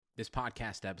This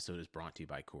podcast episode is brought to you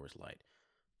by Coors Light.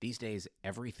 These days,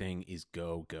 everything is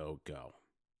go, go, go.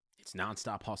 It's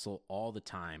nonstop hustle all the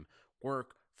time.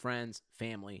 Work, friends,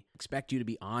 family expect you to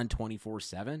be on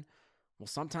 24/7. Well,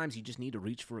 sometimes you just need to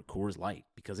reach for a Coors Light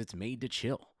because it's made to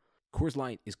chill. Coors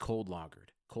Light is cold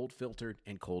lagered, cold filtered,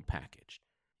 and cold packaged.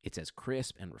 It's as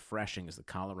crisp and refreshing as the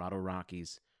Colorado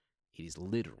Rockies. It is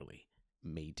literally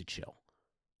made to chill.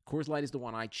 Coors Light is the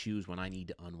one I choose when I need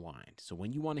to unwind. So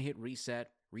when you want to hit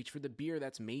reset, reach for the beer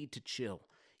that's made to chill.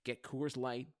 Get Coors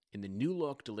Light in the new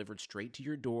look delivered straight to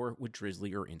your door with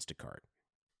Drizzly or Instacart.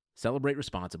 Celebrate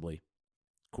responsibly.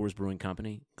 Coors Brewing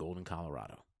Company, Golden,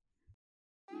 Colorado.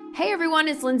 Hey everyone,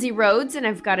 it's Lindsay Rhodes, and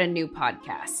I've got a new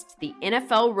podcast, The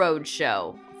NFL Road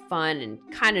Show. Fun and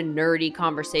kind of nerdy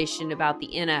conversation about the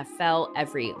NFL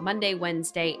every Monday,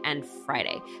 Wednesday, and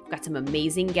Friday. I've got some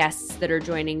amazing guests that are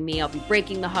joining me. I'll be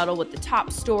breaking the huddle with the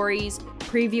top stories,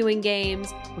 previewing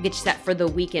games. We'll get you set for the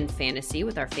weekend fantasy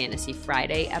with our Fantasy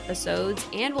Friday episodes,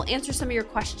 and we'll answer some of your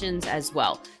questions as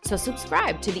well. So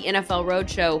subscribe to the NFL Road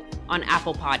Show on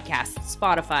Apple Podcasts,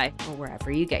 Spotify, or wherever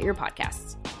you get your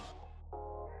podcasts.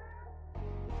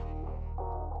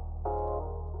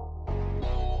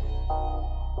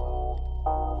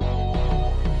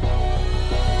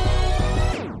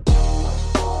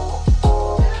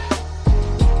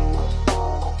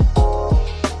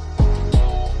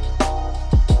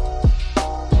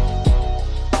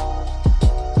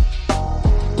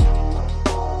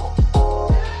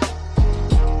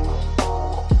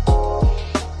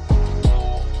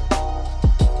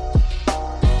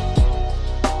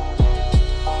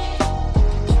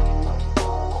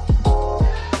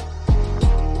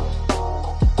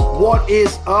 What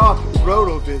is up,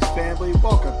 RotoViz family?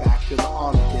 Welcome back to the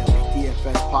On the Daily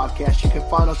DFS podcast. You can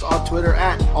find us on Twitter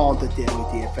at On the Daily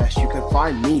DFS. You can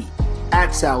find me at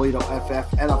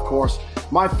SalitoFF, and of course,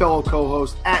 my fellow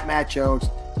co-host at Matt Jones,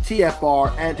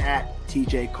 TFR, and at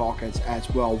TJ Calkins as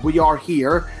well. We are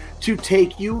here to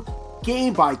take you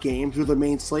game by game through the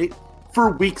main slate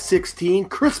for Week 16,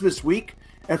 Christmas week,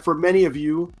 and for many of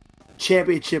you,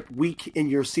 championship week in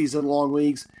your season-long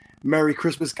leagues. Merry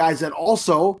Christmas, guys, and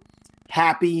also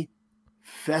happy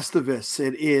Festivus.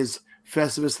 It is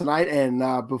Festivus tonight, and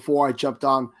before I jumped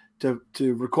on to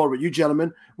record with you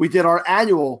gentlemen, we did our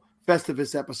annual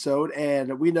Festivus episode,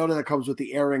 and we know that it comes with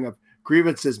the airing of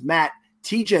grievances. Matt,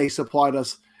 TJ supplied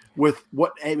us with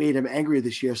what made him angry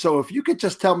this year. So if you could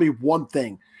just tell me one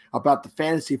thing about the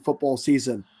fantasy football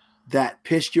season that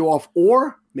pissed you off,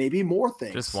 or maybe more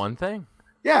things. Just one thing?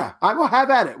 Yeah, I will have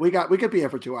at it. We could be here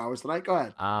for 2 hours tonight. Go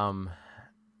ahead.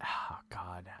 Oh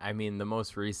God. I mean, the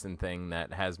most recent thing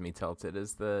that has me tilted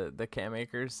is the Cam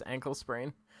Akers ankle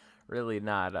sprain. Really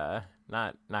not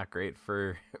great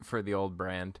for the old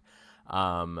brand.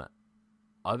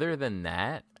 Other than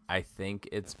that, I think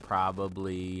it's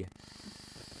probably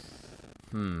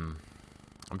I'm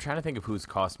trying to think of who's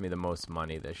cost me the most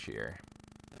money this year.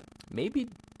 Maybe,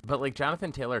 but like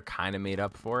Jonathan Taylor kind of made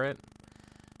up for it.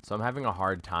 So I'm having a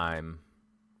hard time.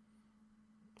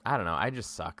 I don't know. I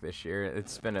just suck this year.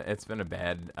 It's been a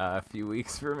bad few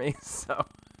weeks for me. So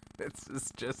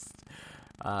it's just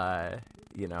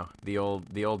the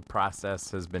old process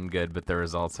has been good, but the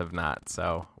results have not.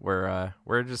 So we're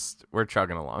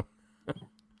chugging along.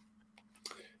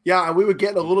 Yeah, and we were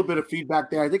getting a little bit of feedback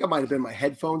there. I think it might have been my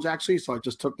headphones, actually. So I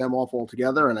just took them off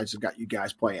altogether, and I just got you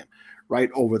guys playing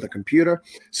right over the computer.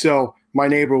 So my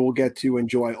neighbor will get to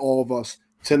enjoy all of us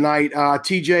tonight.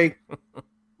 TJ,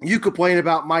 you complained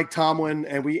about Mike Tomlin,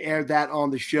 and we aired that on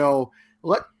the show.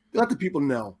 Let the people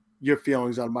know your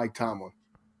feelings on Mike Tomlin.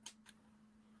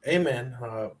 Hey, man.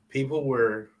 People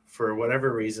were, for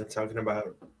whatever reason, talking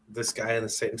about this guy in the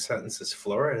same sentence as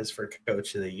Flores for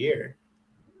Coach of the Year.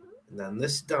 And then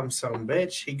this dumb son of a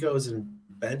bitch, he goes and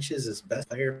benches his best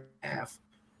player half,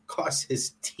 costs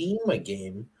his team a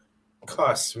game,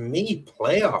 costs me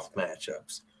playoff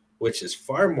matchups, which is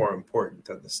far more important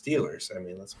than the Steelers. I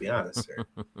mean, let's be honest here.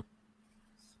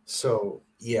 So,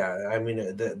 yeah, I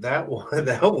mean, that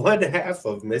one half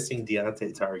of missing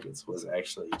Deontay targets was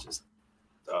actually just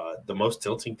the most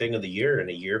tilting thing of the year, in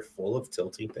a year full of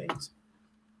tilting things.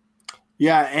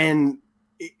 Yeah, and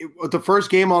the first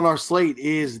game on our slate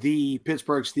is the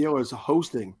Pittsburgh Steelers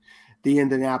hosting the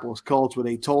Indianapolis Colts with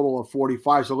a total of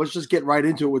 45. So let's just get right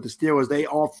into it with the Steelers. They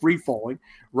are free-falling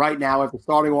right now after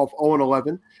starting off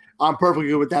 0-11. I'm perfectly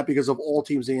good with that because of all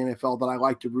teams in the NFL that I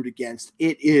like to root against.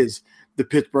 It is the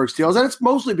Pittsburgh Steelers, and it's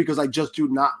mostly because I just do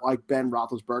not like Ben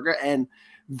Roethlisberger, and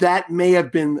that may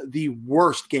have been the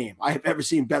worst game I have ever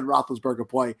seen Ben Roethlisberger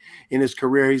play in his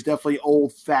career. He's definitely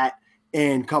old, fat,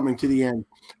 and coming to the end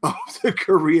of the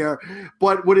career.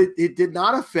 But what it did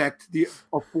not affect the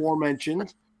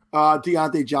aforementioned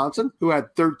Deontay Johnson, who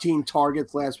had 13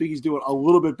 targets last week. He's doing a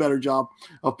little bit better job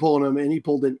of pulling them in. He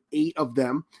pulled in 8 of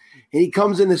them. And he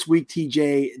comes in this week,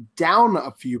 TJ, down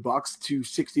a few bucks to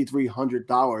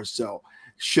 $6,300. So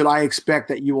should I expect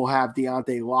that you will have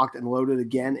Deontay locked and loaded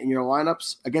again in your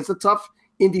lineups against a tough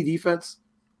Indy defense?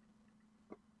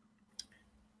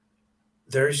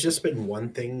 There's just been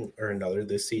one thing or another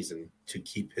this season to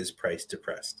keep his price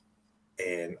depressed.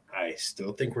 And I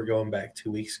still think we're going back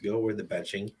 2 weeks ago where the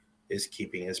benching is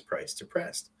keeping his price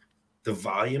depressed. The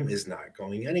volume is not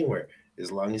going anywhere.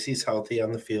 As long as he's healthy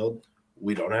on the field,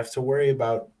 we don't have to worry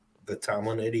about the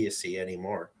Tomlin idiocy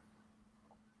anymore.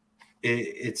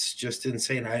 It's just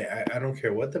insane. I don't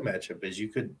care what the matchup is. You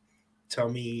could tell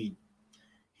me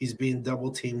he's being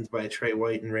double teamed by Trey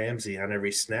White and Ramsey on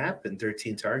every snap, and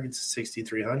 13 targets,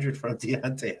 6,300 from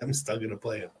Deontay. I'm still going to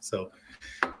play him. So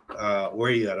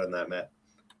where are you at on that, Matt?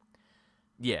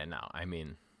 Yeah, no, I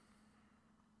mean,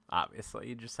 obviously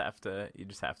you just have to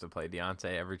play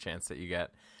Deontay every chance that you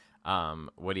get.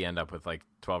 Would he end up with like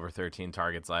 12 or 13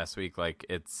 targets last week? Like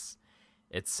it's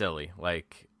silly.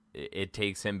 Like it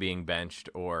takes him being benched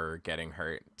or getting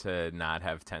hurt to not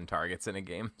have 10 targets in a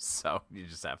game. So you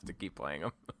just have to keep playing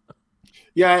him.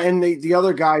 Yeah, and the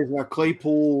other guys,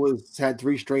 Claypool has had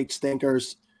 3 straight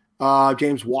stinkers.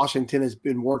 James Washington has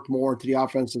been worked more into the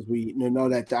offense, as we know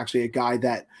that's actually a guy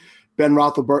that Ben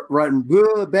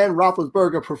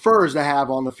Roethlisberger prefers to have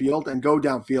on the field and go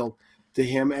downfield to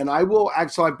him. And I'm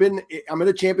in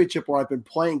a championship where I've been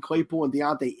playing Claypool and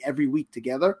Deontay every week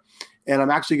together. And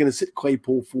I'm actually going to sit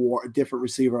Claypool for a different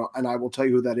receiver. And I will tell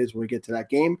you who that is when we get to that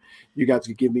game. You guys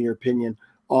can give me your opinion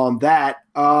on that.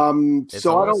 It's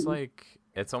almost like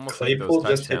those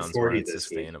touchdowns weren't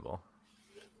sustainable.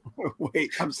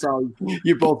 Wait, I'm sorry.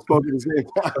 You both spoke at the same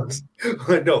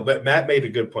time. No, but Matt made a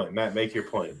good point. Matt, make your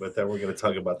point. But then we're going to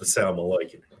talk about the Sal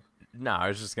Maloikin. No, I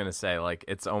was just gonna say, like,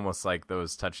 it's almost like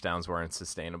those touchdowns weren't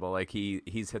sustainable. Like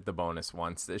he's hit the bonus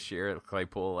once this year,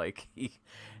 Claypool. Like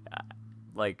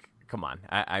come on.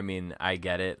 I mean, I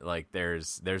get it. Like,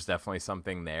 there's definitely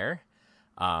something there,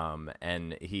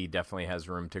 and he definitely has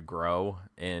room to grow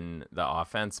in the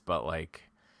offense. But like,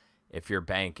 if you're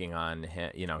banking on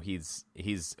him,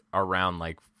 he's around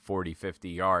like 40, 50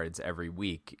 yards every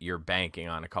week. You're banking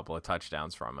on a couple of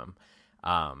touchdowns from him,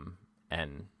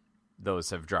 and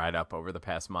those have dried up over the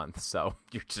past month, so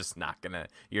you're not gonna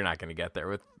get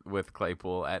there with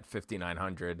Claypool at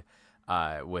 5,900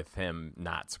 with him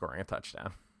not scoring a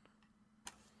touchdown.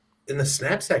 And the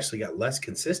snaps actually got less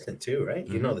consistent too, right?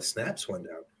 Mm-hmm. The snaps went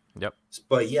down. Yep.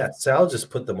 But yeah, Sal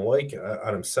just put the Maloikin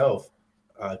on himself.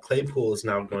 Claypool is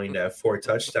now going to have 4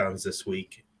 touchdowns this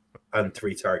week on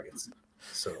 3 targets.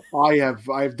 So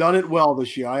I've done it well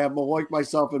this year. I have Maloik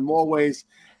myself in more ways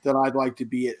than I'd like to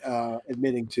be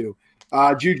admitting to.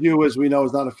 Juju, as we know,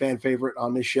 is not a fan favorite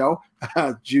on this show.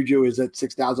 Juju is at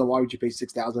 6,000. Why would you pay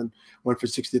 6,000 when for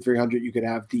 6,300 you could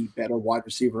have the better wide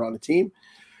receiver on the team?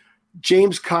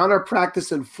 James Conner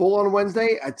practiced in full on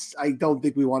Wednesday. I don't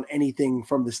think we want anything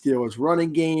from the Steelers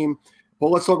running game. But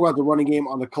let's talk about the running game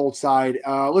on the Colts side.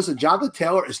 Listen, Jonathan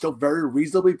Taylor is still very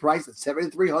reasonably priced at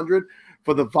 7,300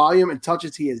 for the volume and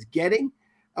touches he is getting.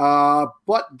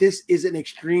 But this is an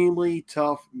extremely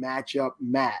tough matchup,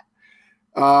 Matt.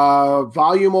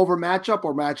 Volume over matchup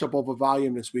or matchup over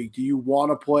volume this week? Do you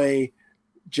want to play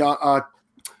Jonathan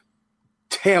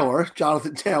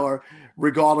Taylor,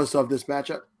 regardless of this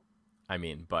matchup? I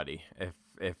mean, buddy,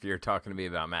 if you're talking to me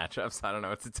about matchups, I don't know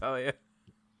what to tell you.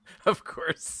 Of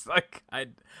course, like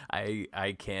I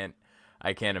can't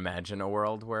imagine a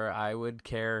world where I would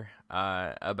care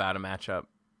about a matchup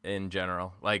in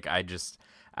general. Like I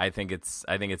think it's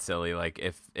silly. Like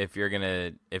if you're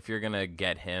gonna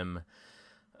get him.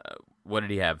 What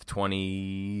did he have?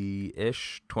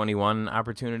 20-ish, 21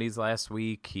 opportunities last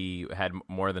week. He had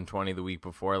more than 20 the week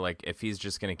before. Like, if he's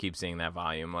just gonna keep seeing that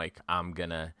volume, like I'm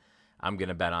gonna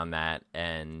bet on that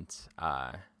and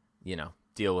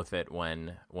deal with it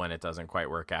when it doesn't quite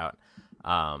work out.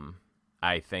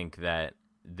 I think that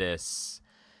this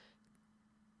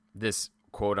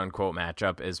quote unquote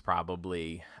matchup is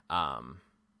probably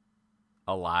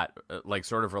a lot like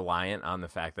sort of reliant on the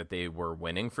fact that they were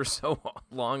winning for so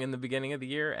long in the beginning of the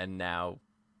year and now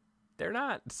they're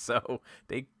not, so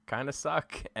they kind of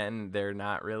suck and they're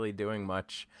not really doing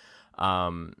much.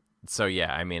 So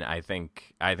yeah, I mean, I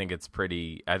think it's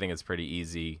pretty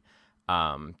easy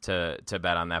to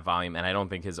bet on that volume, and I don't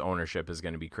think his ownership is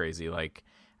going to be crazy. Like,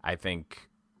 I think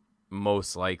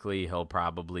most likely he'll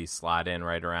probably slot in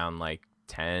right around like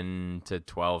 10 to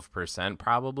 12%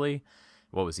 probably.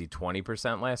 What was he,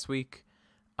 20% last week?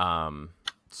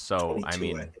 So I 22,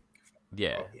 mean, think.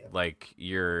 yeah, Oh, yeah. like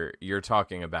you're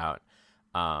talking about,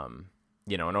 an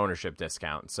ownership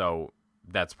discount. So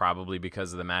that's probably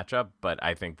because of the matchup, but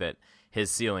I think that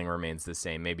his ceiling remains the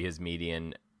same. Maybe his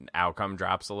median outcome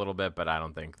drops a little bit, but I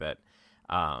don't think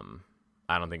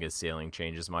his ceiling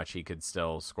changes much. He could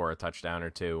still score a touchdown or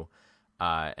two.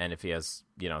 And if he has,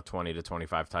 20 to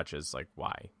 25 touches, like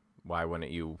why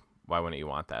wouldn't you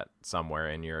want that somewhere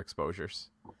in your exposures?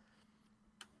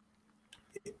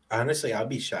 Honestly, I'll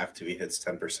be shocked if he hits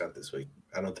 10% this week.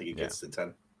 I don't think he Yeah. gets to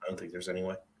 10. I don't think there's any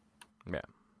way. Yeah.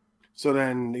 So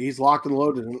then he's locked and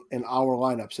loaded in our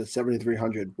lineups at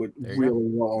 7,300 with There you really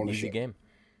go. low Easy ownership. game.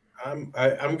 I'm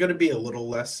going to be a little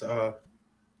less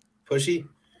pushy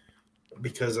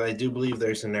because I do believe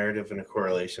there's a narrative and a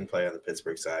correlation play on the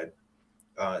Pittsburgh side.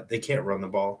 They can't run the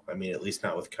ball. I mean, at least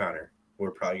not with Connor.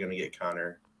 We're probably going to get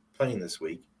Connor playing this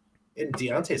week. And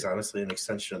Deontay's honestly an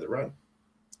extension of the run.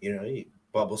 You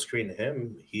bubble screen to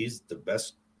him. He's the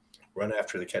best run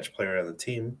after the catch player on the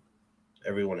team,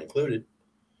 everyone included.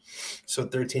 So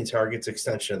 13 targets,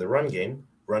 extension of the run game.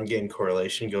 Run game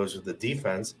correlation goes with the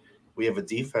defense. We have a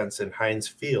defense in Heinz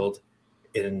Field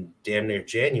in damn near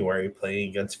January playing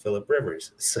against Phillip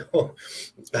Rivers. So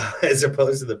as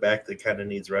opposed to the back that kind of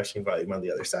needs rushing volume on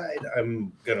the other side,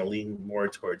 I'm going to lean more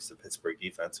towards the Pittsburgh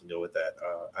defense and go with that.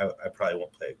 I probably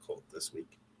won't play a Colt this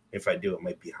week. If I do, it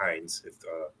might be Heinz if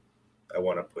I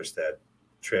want to push that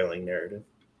trailing narrative.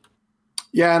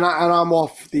 Yeah, and I'm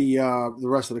off the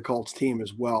rest of the Colts team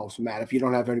as well. So, Matt, if you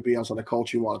don't have anybody else on the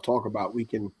Colts you want to talk about, we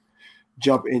can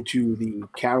jump into the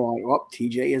Carolina. Oh,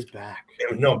 TJ is back.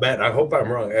 No, Matt, I hope I'm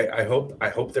wrong. I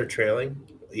hope they're trailing,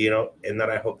 and then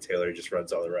I hope Taylor just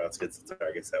runs all the routes, gets the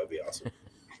targets. That would be awesome.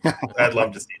 I'd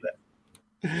love to see that.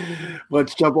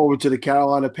 Let's jump over to the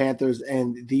Carolina Panthers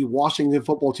and the Washington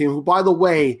football team, who, by the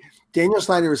way, Daniel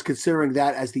Snyder is considering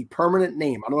that as the permanent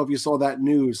name. I don't know if you saw that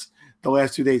news the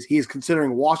last 2 days. He is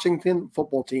considering Washington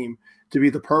football team to be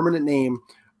the permanent name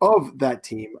of that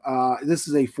team. This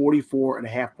is a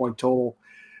 44.5-point total.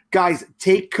 Guys,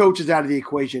 take coaches out of the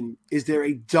equation. Is there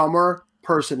a dumber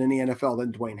person in the NFL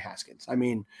than Dwayne Haskins? I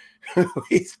mean,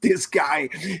 this guy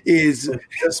is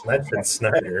just mentioned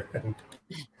Snyder.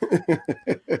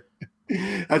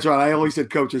 That's right. I always said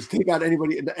coaches. Take out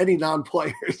any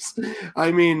non-players.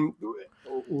 I mean,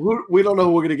 we don't know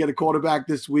who we're going to get a quarterback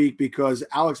this week because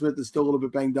Alex Smith is still a little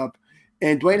bit banged up.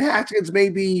 And Dwayne Haskins may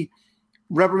be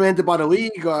reprimanded by the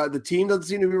league. The team doesn't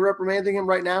seem to be reprimanding him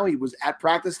right now. He was at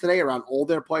practice today around all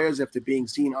their players after being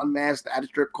seen unmasked at a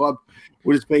strip club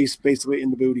with his face basically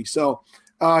in the booty. So,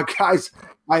 guys,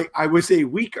 I was a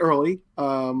week early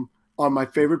on my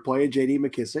favorite player, J.D.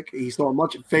 McKissic. He saw a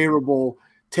much favorable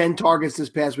 10 targets this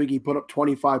past week. He put up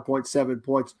 25.7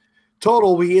 points.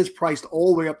 Total, he is priced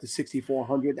all the way up to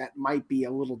 6,400. That might be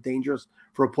a little dangerous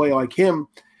for a player like him.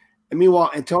 And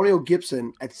meanwhile, Antonio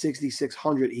Gibson at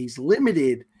 6,600, he's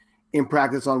limited in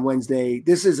practice on Wednesday.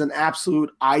 This is an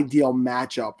absolute ideal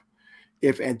matchup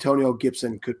if Antonio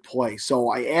Gibson could play. So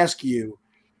I ask you,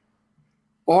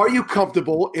 are you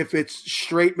comfortable if it's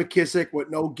straight McKissic with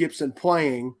no Gibson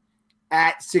playing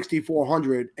at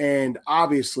 6,400? And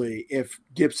obviously, if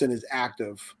Gibson is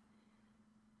active,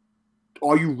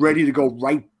 are you ready to go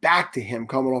right back to him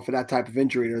coming off of that type of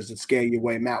injury? Or does it scare you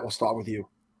away? Matt, we'll start with you.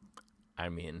 I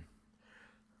mean,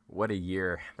 what a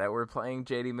year that we're playing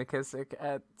J.D. McKissic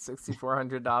at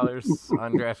 $6,400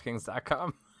 on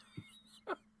DraftKings.com.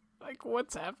 Like,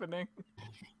 what's happening?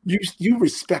 You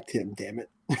respect him, damn it.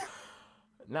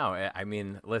 No, I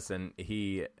mean, listen,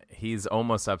 he's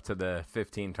almost up to the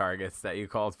 15 targets that you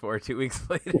called for 2 weeks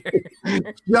later.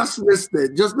 Just missed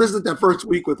it that first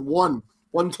week with one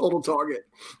total target.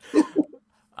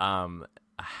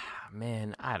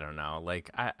 Man, I don't know. Like,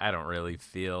 I don't really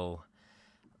feel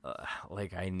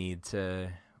like I need to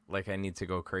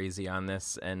go crazy on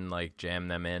this and like jam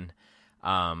them in.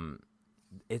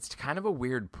 It's kind of a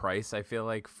weird price, I feel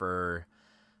like, for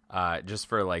just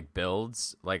for like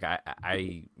builds. Like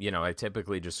I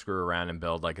typically just screw around and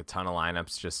build like a ton of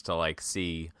lineups just to like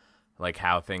see like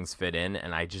how things fit in,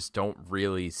 and I just don't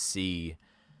really see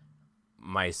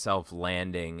myself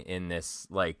landing in this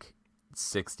like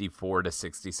 64 to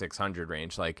 6,600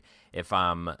 range. Like if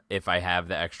I have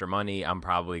the extra money, I'm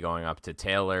probably going up to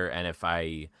Taylor, and if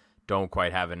I don't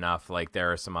quite have enough, like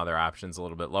there are some other options a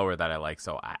little bit lower that I like.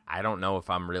 So I don't know if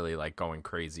I'm really like going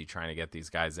crazy trying to get these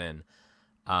guys in.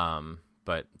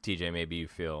 But TJ, maybe you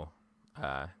feel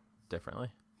differently.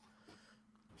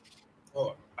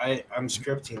 Oh, I'm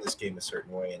scripting this game a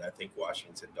certain way, and I think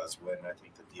Washington does win. I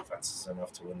think the defense is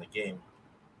enough to win the game.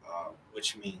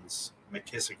 which means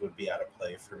McKissick would be out of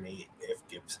play for me if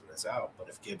Gibson is out. But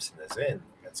if Gibson is in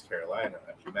against Carolina,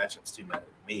 I mean, matchups do matter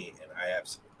to me, and I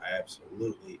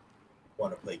absolutely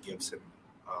want to play Gibson.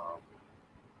 I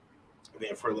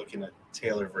mean, if we're looking at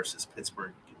Taylor versus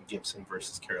Pittsburgh, Gibson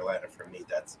versus Carolina, for me,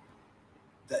 that's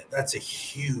a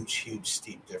huge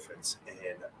steep difference,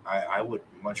 and I would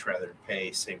much rather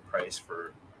pay same price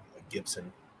for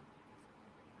Gibson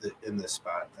in this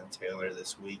spot than Taylor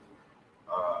this week.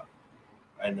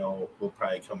 I know we'll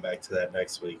probably come back to that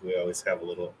next week. We always have a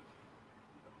little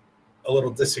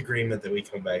disagreement that we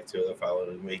come back to the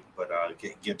following week, but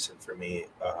Gibson for me,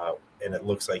 and it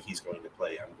looks like he's going to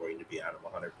play. I'm going to be on him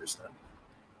 100%.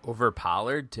 Over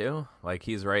Pollard too? Like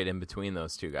he's right in between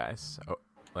those two guys.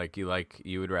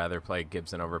 You would rather play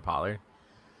Gibson over Pollard?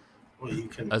 Well, you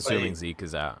can assuming Zeke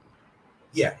is out.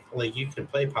 Yeah, like you can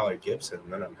play Pollard Gibson,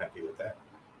 and then I'm happy with that.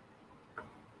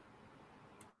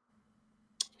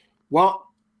 Well,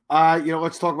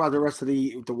 let's talk about the rest of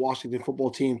the Washington football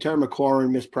team. Terry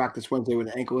McLaurin missed practice Wednesday with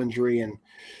an ankle injury, and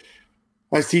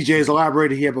as TJ has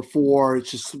elaborated here before,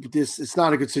 it's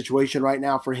not a good situation right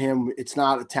now for him. It's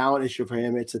not a talent issue for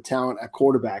him. It's a talent at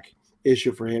quarterback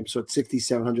issue for him. So it's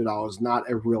 $6,700,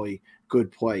 not a really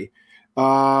good play.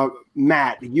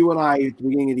 Matt, you and I at the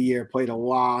beginning of the year played a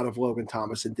lot of Logan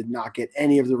Thomas and did not get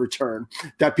any of the return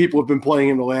that people have been playing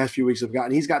him the last few weeks have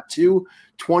gotten. He's got 2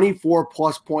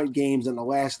 24-plus point games in the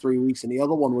last 3 weeks, and the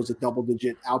other one was a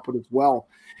double-digit output as well.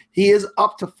 He is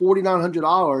up to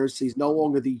 $4,900. He's no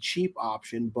longer the cheap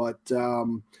option, but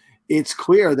it's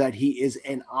clear that he is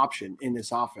an option in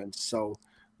this offense. So,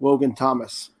 Logan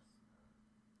Thomas.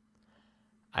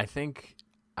 I think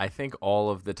all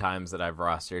of the times that I've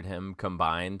rostered him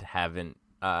combined haven't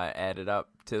added up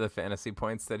to the fantasy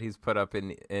points that he's put up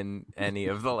in any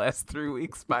of the last 3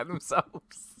 weeks by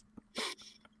themselves.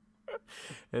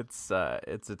 It's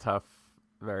a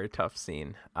very tough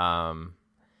scene.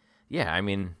 Yeah, I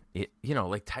mean,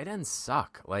 like tight ends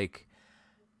suck. Like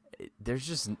there's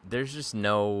just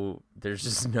no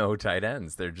tight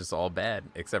ends. They're just all bad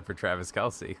except for Travis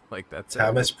Kelce. Like that's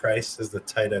Thomas Price is the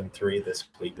tight end 3 this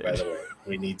week. By the way,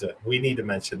 we need to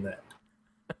mention that.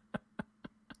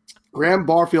 Graham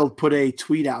Barfield put a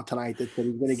tweet out tonight that said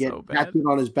he's going to get tattooed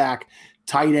on his back.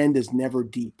 Tight end is never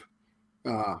deep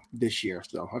this year.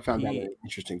 So I found that an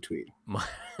interesting tweet.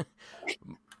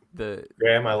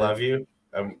 Graham, I love you.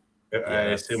 I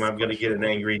assume I'm going to get an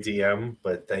angry DM,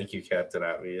 but thank you, Captain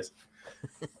Obvious.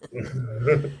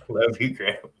 Love you,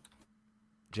 Graham.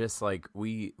 Just like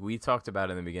we talked about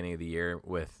in the beginning of the year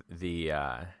with the,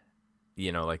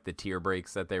 like the tier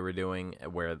breaks that they were doing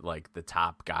where like the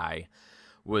top guy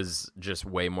was just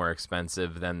way more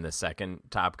expensive than the second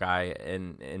top guy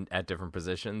in at different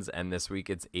positions. And this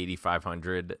week it's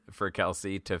 $8,500 for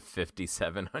Kelce to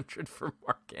 $5,700 for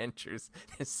Mark Andrews.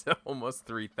 It's almost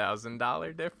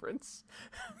 $3,000 difference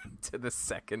to the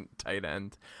second tight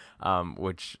end,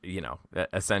 which,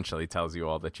 essentially tells you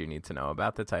all that you need to know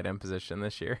about the tight end position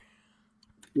this year.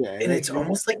 Yeah. And it's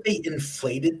almost like they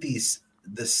inflated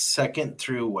the second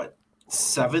through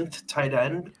 7th tight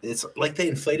end. It's like they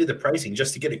inflated the pricing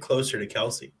just to get it closer to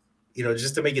Kelce,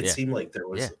 just to make it seem like there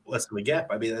was less of a gap.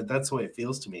 I mean, that's the way it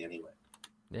feels to me anyway.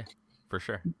 Yeah, for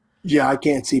sure. Yeah, I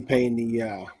can't see paying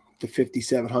the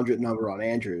 5,700 number on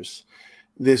Andrews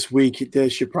this week. There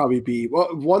should probably be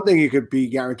one thing you could be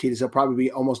guaranteed is there'll probably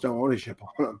be almost no ownership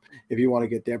on him if you want to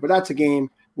get there. But that's a game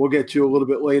we'll get to a little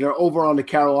bit later. Over on the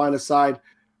Carolina side.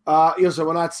 So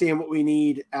we're not seeing what we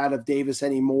need out of Davis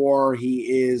anymore. He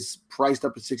is priced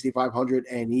up at 6,500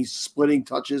 and he's splitting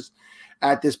touches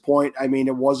at this point. I mean,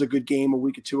 it was a good game a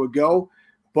week or two ago,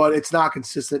 but it's not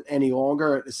consistent any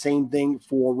longer. The same thing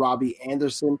for Robbie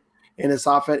Anderson in this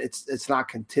offense. It's not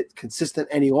consistent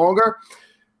any longer.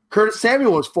 Curtis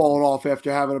Samuel has fallen off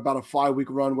after having about a 5-week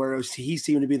run where he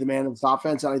seemed to be the man of this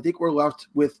offense. And I think we're left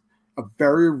with a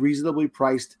very reasonably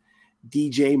priced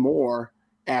DJ Moore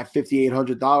at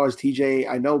 $5,800. TJ,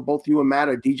 I know both you and Matt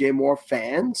are DJ Moore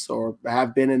fans or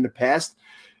have been in the past.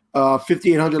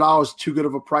 $5,800, too good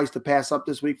of a price to pass up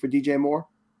this week for DJ Moore?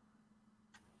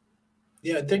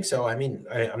 Yeah, I think so. I mean,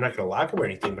 I'm not going to lock him or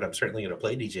anything, but I'm certainly going to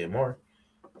play DJ Moore.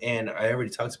 And I already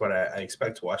talked about it. I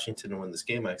expect Washington to win this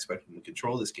game. I expect them to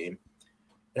control this game.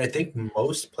 And I think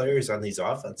most players on these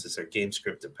offenses are game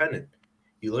script dependent.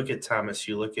 You look at Thomas,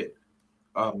 you look at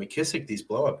McKissick, these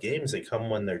blow-up games, they come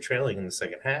when they're trailing in the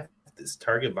second half. This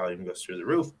target volume goes through the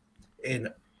roof. And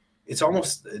it's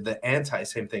almost the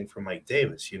same thing for Mike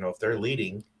Davis. If they're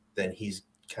leading, then he's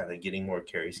kind of getting more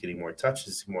carries, getting more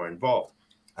touches, more involved.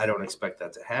 I don't expect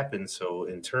that to happen. So,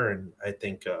 in turn, I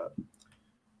think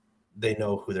they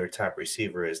know who their top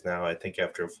receiver is now. I think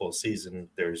after a full season,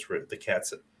 there's the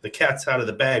cat's out of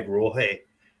the bag rule. Hey,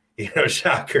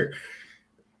 shocker.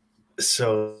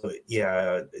 So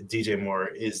yeah, DJ Moore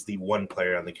is the one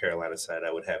player on the Carolina side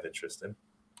I would have interest in.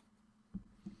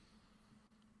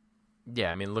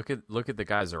 Yeah, I mean, look at the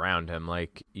guys around him.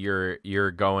 Like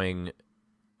you're going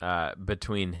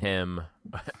between him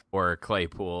or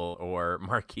Claypool or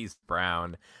Marquise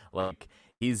Brown. Like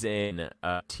he's in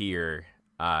a tier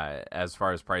as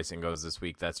far as pricing goes this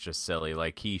week. That's just silly.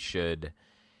 Like he should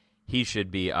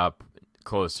be up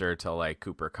closer to like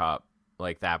Cooper Kupp,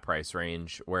 like that price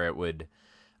range where it would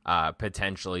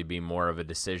potentially be more of a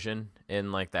decision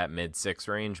in like that mid-6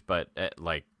 range, but at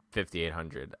like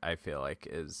 5,800, I feel like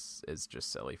is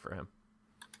just silly for him.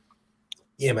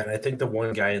 Yeah, man. I think the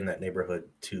one guy in that neighborhood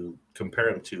to compare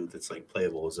him to that's like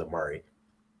playable is Amari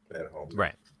at home.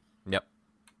 Right. Yep.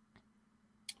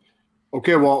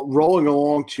 Okay, well, rolling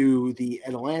along to the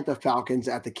Atlanta Falcons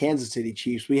at the Kansas City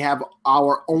Chiefs, we have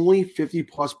our only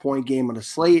 50-plus point game on the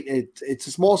slate. It's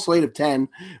a small slate of 10.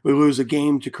 We lose a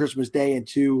game to Christmas Day and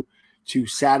two to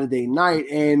Saturday night,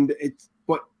 and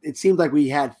it seemed like we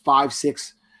had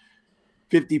 5-6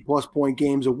 50-plus point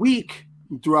games a week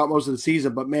throughout most of the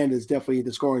season. But man, the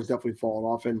scoring is definitely falling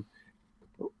off. And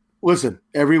listen,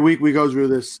 every week we go through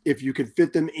this. If you can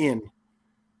fit them in,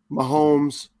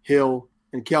 Mahomes, Hill,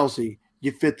 and Kelsey,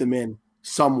 you fit them in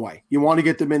some way. You want to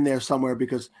get them in there somewhere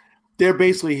because they're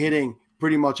basically hitting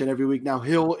pretty much in every week. Now,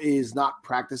 Hill is not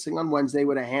practicing on Wednesday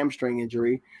with a hamstring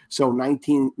injury, so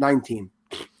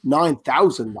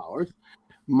 $9,000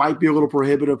 might be a little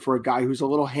prohibitive for a guy who's a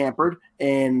little hampered,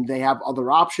 and they have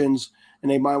other options, and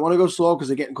they might want to go slow because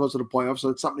they're getting close to the playoffs, so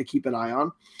it's something to keep an eye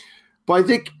on. But I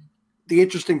think the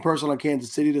interesting person on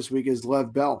Kansas City this week is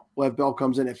Lev Bell. Lev Bell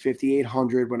comes in at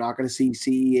 5,800. We're not going to see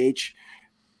CEH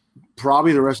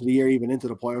probably the rest of the year, even into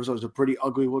the playoffs. So it's a pretty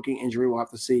ugly-looking injury. We'll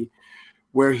have to see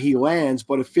where he lands.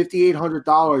 But at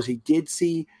 $5,800, he did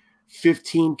see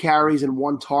 15 carries and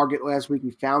 1 target last week.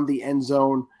 We found the end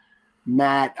zone.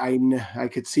 Matt, I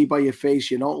could see by your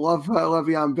face you don't love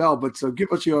Le'Veon Bell, but so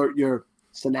give us your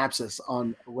synopsis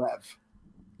on Lev.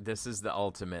 This is the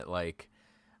ultimate, like,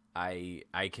 I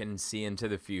can see into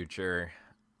the future,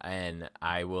 and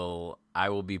I will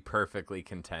be perfectly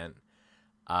content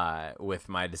with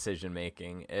my decision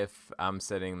making if I'm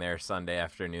sitting there Sunday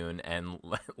afternoon and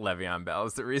Le'Veon Bell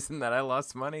is the reason that I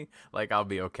lost money. Like, I'll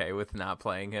be okay with not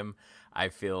playing him. I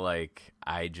feel like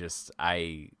I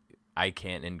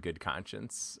can't in good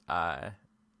conscience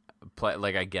play.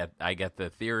 Like, I get the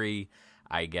theory,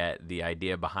 I get the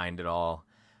idea behind it all.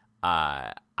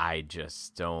 I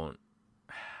just don't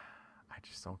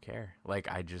care. Like,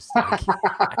 I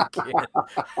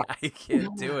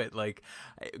can't do it. Like,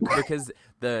 because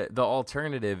the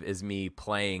alternative is me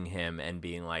playing him and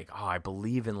being like, oh, I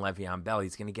believe in Le'Veon Bell.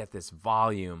 He's going to get this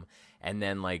volume. And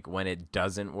then, like, when it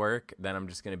doesn't work, then I'm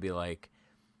just going to be like,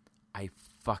 I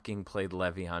fucking played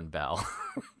Le'Veon Bell.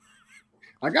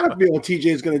 I got a feeling TJ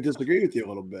is going to disagree with you a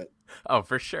little bit. Oh,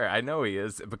 for sure. I know he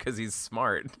is because he's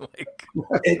smart. Like,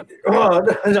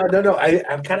 no.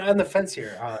 I'm kind of on the fence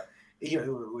here.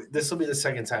 This will be the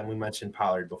second time we mentioned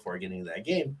Pollard before getting to that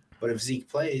game. But if Zeke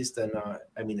plays, then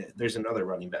there's another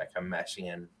running back I'm matching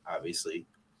in, obviously,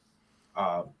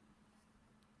 that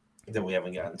we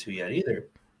haven't gotten to yet either.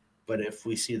 But if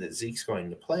we see that Zeke's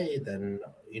going to play, then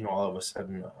all of a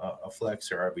sudden a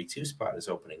flex or RB2 spot is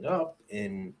opening up,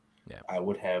 and I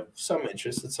would have some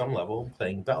interest at some level in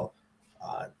playing Bell.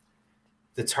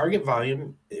 The target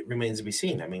volume, it remains to be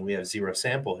seen. I mean, we have 0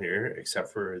 sample here, except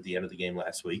for the end of the game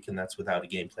last week, and that's without a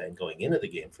game plan going into the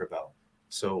game for Bell.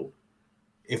 So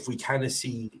if we kind of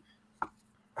see,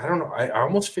 I don't know, I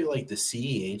almost feel like the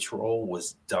CEH role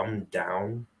was dumbed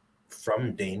down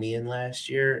from Damian last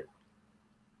year,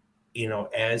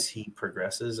 as he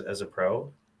progresses as a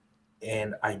pro.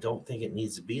 And I don't think it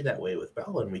needs to be that way with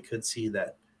Bell. And we could see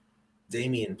that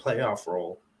Damian playoff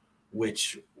role,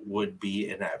 which would be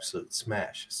an absolute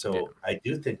smash. So I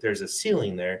do think there's a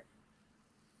ceiling there,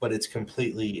 but it's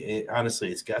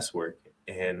honestly, it's guesswork.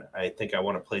 And I think I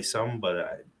want to play some,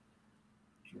 but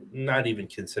not even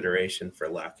consideration for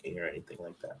locking or anything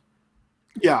like that.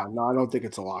 Yeah, no, I don't think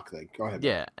it's a lock thing. Go ahead.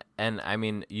 Yeah, and I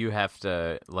mean, you have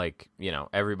to, like,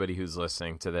 everybody who's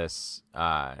listening to this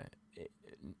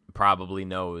probably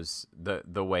knows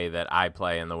the way that I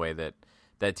play and the way that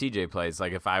TJ plays.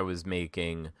 Like, if I was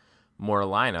making more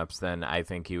lineups, then I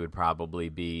think he would probably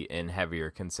be in heavier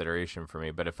consideration for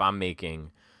me. But if I'm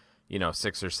making,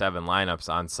 6 or 7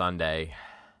 lineups on Sunday,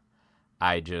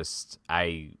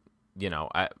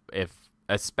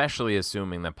 especially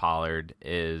assuming that Pollard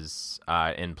is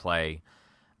in play,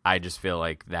 I just feel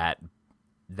like that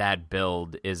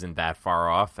build isn't that far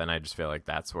off, and I just feel like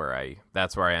that's where I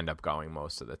end up going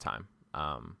most of the time.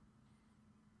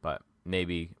 But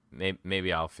maybe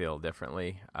I'll feel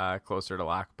differently closer to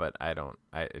lock, but I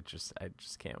just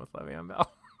can't with Le'Veon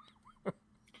Bell.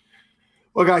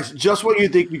 Well, guys, just when you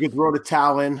think you could throw the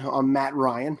towel in on Matt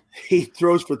Ryan, he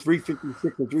throws for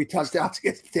 356 and 3 touchdowns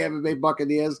against the Tampa Bay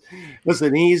Buccaneers.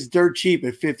 Listen, he's dirt cheap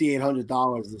at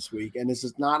 $5,800 this week, and this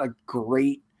is not a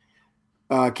great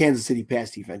Kansas City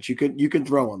pass defense. You can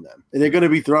throw on them, and they're going to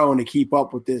be throwing to keep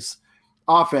up with this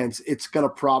offense. It's going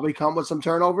to probably come with some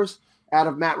turnovers out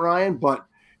of Matt Ryan, but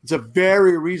it's a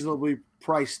very reasonably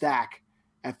priced stack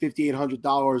at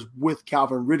 $5,800 with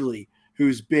Calvin Ridley,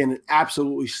 who's been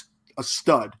absolutely a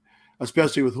stud,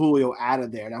 especially with Julio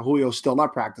added there. Now, Julio's still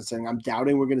not practicing. I'm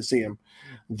doubting we're going to see him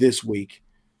this week.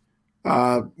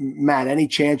 Matt, any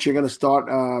chance you're going to start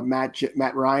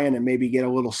Matt Ryan and maybe get a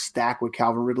little stack with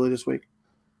Calvin Ridley this week?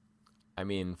 I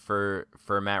mean, for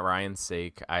Matt Ryan's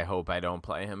sake, I hope I don't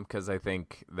play him, because I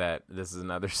think that this is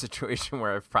another situation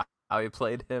where I've probably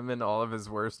played him in all of his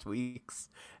worst weeks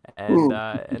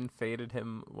and faded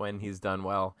him when he's done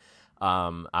well.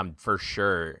 I'm for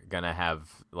sure going to have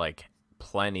like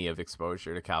plenty of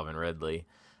exposure to Calvin Ridley.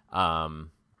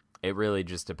 It really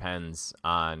just depends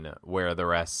on where the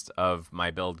rest of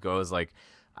my build goes. Like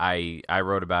I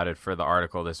wrote about it for the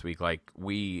article this week. Like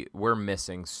we're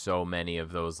missing so many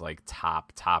of those like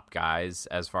top guys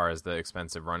as far as the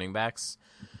expensive running backs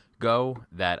go,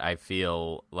 that I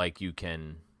feel like you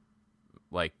can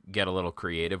like get a little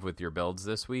creative with your builds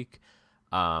this week.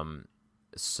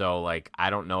 So like, I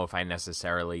don't know if I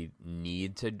necessarily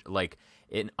need to like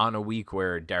on a week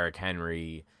where Derrick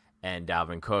Henry and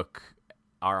Dalvin Cook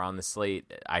are on the slate.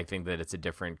 I think that it's a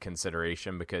different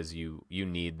consideration, because you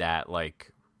need that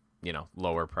like,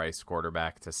 lower priced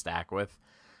quarterback to stack with.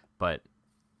 But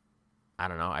I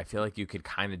don't know. I feel like you could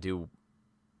kind of do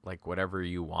like whatever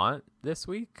you want this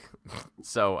week.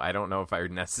 So I don't know if I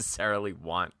necessarily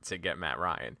want to get Matt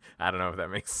Ryan. I don't know if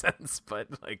that makes sense, but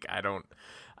like,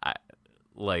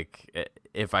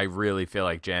 if I really feel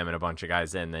like jamming a bunch of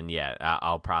guys in, then yeah,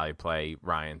 I'll probably play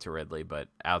Ryan to Ridley. But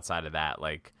outside of that,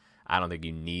 like, I don't think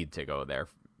you need to go there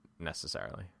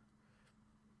necessarily.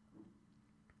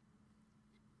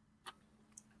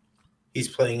 He's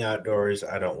playing outdoors.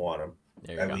 I don't want him.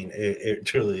 I mean, it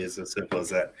truly is as simple as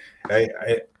that.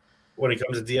 When it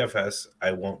comes to DFS,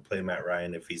 I won't play Matt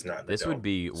Ryan if he's not in the This dome. would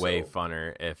be way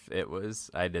funner if it was,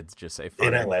 I did just say funner,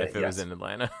 in Atlanta, if it was in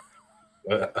Atlanta.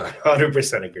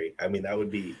 100% agree. I mean,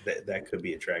 that could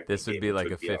be attractive. This would be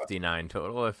like a 59 awesome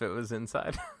total if it was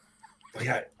inside.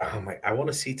 Yeah, I want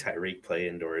to see Tyreek play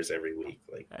indoors every week.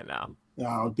 Like, I know.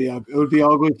 No, it would be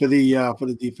ugly for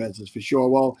the defenses for sure.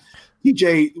 Well,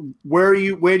 TJ, where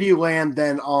do you land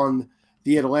then on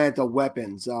the Atlanta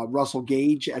weapons? Russell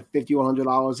Gage at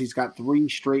 $5,100. He's got 3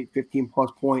 straight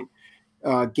 15+ point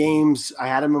games. I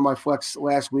had him in my flex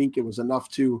last week. It was enough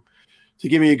to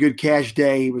give me a good cash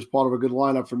day. He was part of a good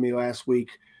lineup for me last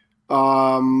week.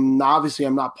 Obviously,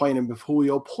 I'm not playing him if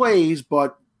Julio plays,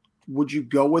 but would you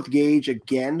go with Gage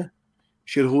again?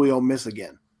 Should Julio miss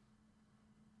again?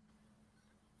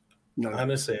 No.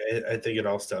 Honestly, I think it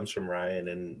all stems from Ryan,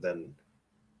 and then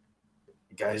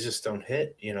guys just don't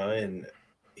hit, and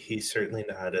he's certainly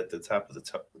not at the top of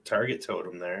the target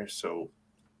totem there. So,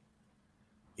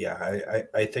 yeah,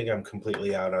 I think I'm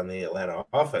completely out on the Atlanta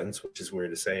offense, which is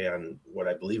weird to say on what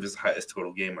I believe is the highest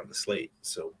total game on the slate.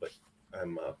 So, but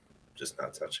I'm just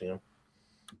not touching him.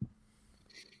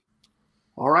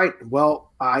 All right.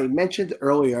 Well, I mentioned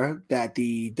earlier that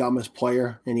the dumbest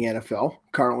player in the NFL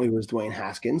currently was Dwayne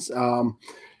Haskins.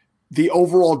 The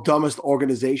overall dumbest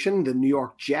organization, the New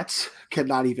York Jets,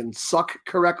 cannot even suck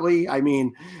correctly. I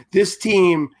mean, this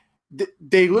team,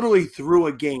 they literally threw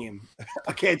a game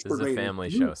against the Raiders. This is a family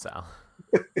show, Sal.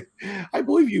 I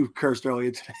believe you cursed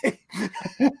earlier today.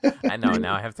 I know.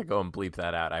 Now I have to go and bleep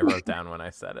that out. I wrote down when I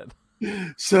said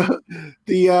it. So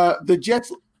the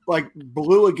Jets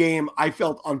blew a game, I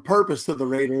felt, on purpose to the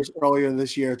Raiders earlier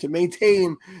this year to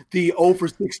maintain the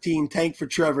 0-16 tank for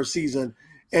Trevor season.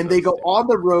 And they go on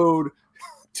the road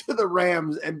to the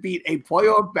Rams and beat a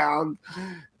playoff-bound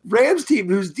Rams team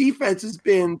whose defense has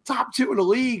been top 2 in the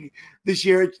league this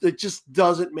year. It just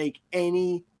doesn't make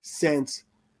any sense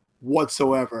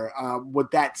whatsoever.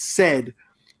 With that said,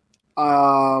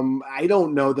 I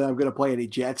don't know that I'm going to play any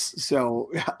Jets,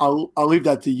 so I'll leave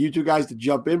that to you two guys to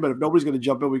jump in. But if nobody's going to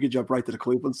jump in, we could jump right to the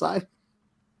Cleveland side.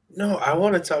 No, I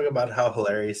want to talk about how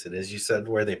hilarious it is. You said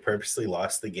where they purposely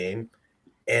lost the game,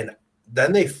 and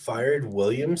then they fired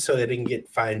Williams so they didn't get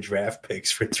fined draft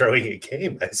picks for throwing a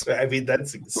game. I mean,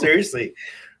 that's seriously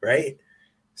right.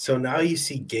 So now you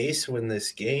see Gase win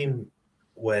this game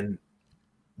when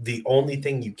the only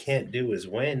thing you can't do is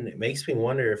win. It makes me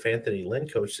wonder if Anthony Lynn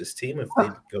coached this team if they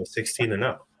go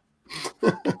 16-0.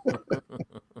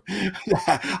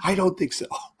 I don't think so.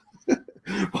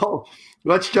 Well,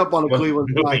 let's jump on a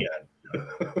Cleveland side.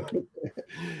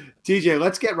 TJ,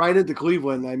 let's get right into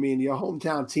Cleveland. I mean, your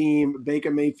hometown team,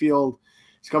 Baker Mayfield,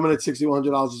 is coming at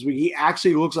 $6,100 this week. He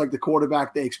actually looks like the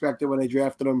quarterback they expected when they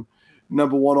drafted him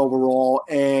number 1 overall,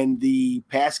 and the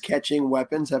pass-catching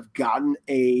weapons have gotten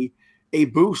a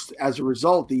boost as a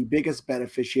result. The biggest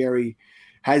beneficiary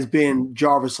has been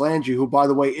Jarvis Landry, who, by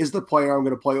the way, is the player I'm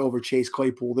going to play over Chase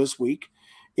Claypool this week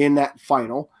in that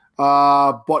final.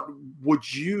 But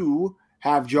would you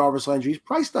have Jarvis Landry? He's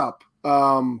priced up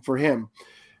for him.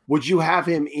 Would you have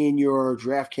him in your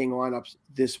DraftKings lineups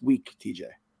this week, TJ?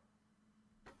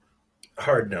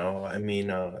 Hard no. I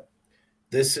mean,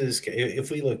 this is, if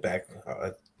we look back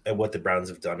at what the Browns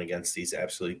have done against these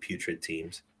absolutely putrid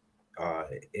teams,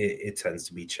 it tends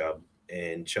to be Chubb,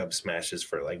 and Chubb smashes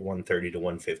for like 130 to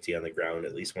 150 on the ground,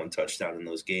 at least one touchdown in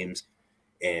those games.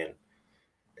 And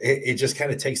it just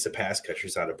kind of takes the pass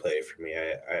catchers out of play for me.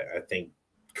 I think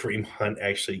Kareem Hunt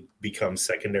actually becomes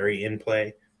secondary in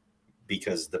play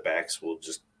because the backs will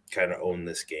just kind of own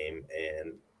this game.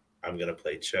 And I'm going to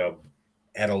play Chubb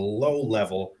at a low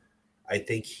level. I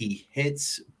think he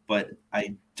hits, but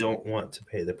I don't want to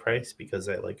pay the price because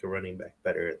I like a running back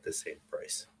better at the same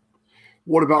price.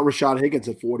 What about Rashad Higgins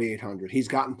at $4,800? He's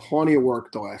gotten plenty of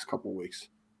work the last couple of weeks.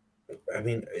 I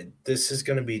mean, this is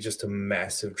going to be just a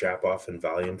massive drop-off in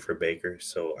volume for Baker,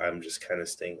 so I'm just kind of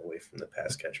staying away from the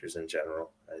pass catchers in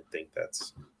general. I think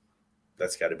that's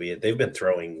got to be it. They've been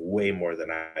throwing way more than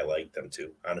I like them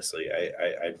to. Honestly,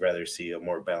 I'd rather see a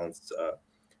more balanced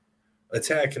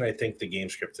attack, and I think the game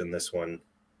script in this one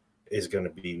is going to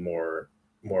be more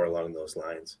along those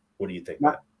lines. What do you think,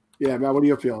 Matt? Yeah, Matt, what are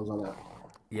your feelings on that?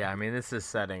 Yeah, I mean, this is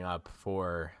setting up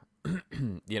for,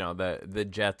 the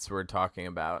Jets were talking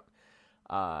about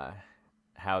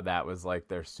how that was like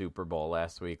their Super Bowl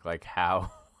last week. Like how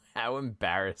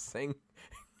embarrassing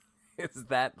is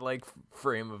that like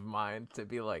frame of mind to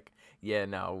be like, yeah,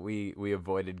 no, we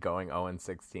avoided going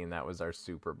 0-16. That was our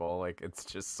Super Bowl. Like, it's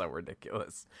just so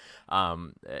ridiculous.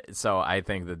 So I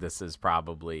think that this is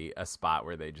probably a spot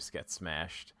where they just get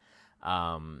smashed.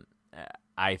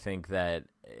 I think that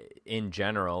in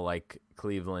general, like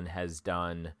Cleveland has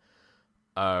done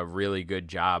a really good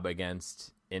job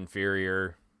against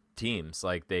inferior teams.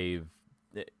 Like they've,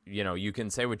 you can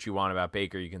say what you want about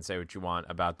Baker, you can say what you want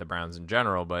about the Browns in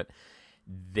general, but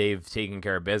they've taken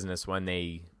care of business when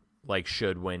they like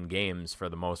should win games for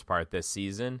the most part this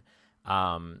season.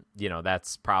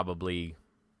 That's probably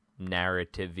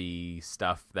narrative-y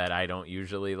stuff that I don't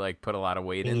usually like put a lot of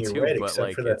weight into, right, but except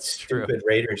like for that it's stupid true.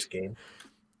 Raiders game.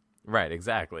 Right,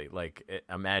 exactly. Like,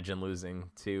 imagine losing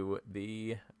to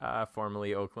the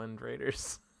formerly Oakland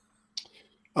Raiders.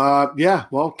 Yeah,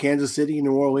 well, Kansas City,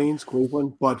 New Orleans,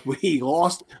 Cleveland, but we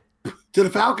lost to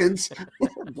the Falcons.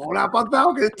 Blown out by the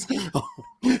Falcons.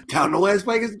 Down to last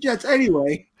play against the Jets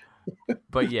anyway.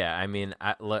 But yeah, I mean,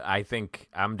 I think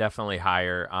I'm definitely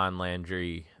higher on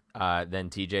Landry than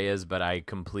TJ is, but I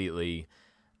completely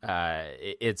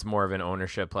it's more of an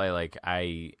ownership play. Like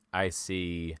I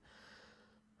see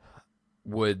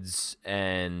Woods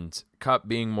and Kupp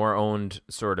being more owned,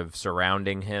 sort of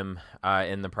surrounding him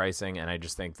in the pricing, and I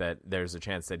just think that there's a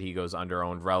chance that he goes under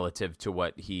owned relative to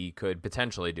what he could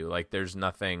potentially do. Like there's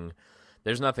nothing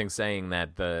saying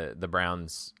that the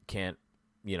Browns can't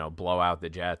blow out the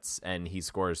Jets and he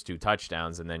scores 2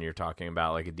 touchdowns and then you're talking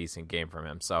about like a decent game from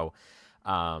him. So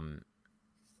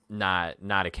not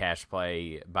a cash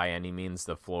play by any means.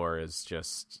 The floor is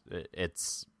just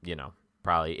it's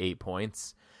probably 8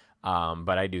 points.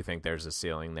 But I do think there's a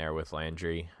ceiling there with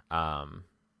Landry. And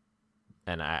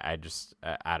I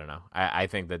don't know. I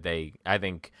think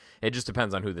it just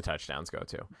depends on who the touchdowns go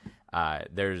to.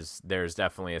 There's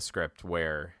definitely a script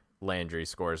where Landry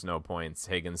scores no points,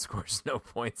 Higgins scores no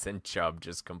points, and Chubb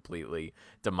just completely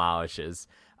demolishes.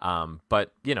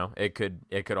 But it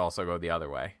could also go the other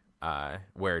way,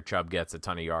 where Chubb gets a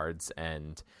ton of yards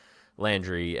and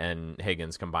Landry and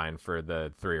Higgins combine for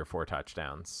the 3 or 4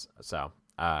 touchdowns. So,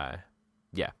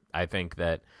 yeah, I think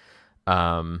that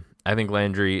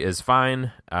Landry is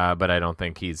fine, but I don't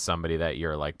think he's somebody that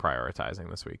you're like prioritizing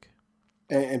this week.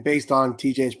 And based on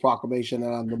TJ's proclamation that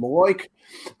I'm the Maloik,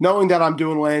 knowing that I'm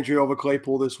doing Landry over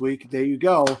Claypool this week, there you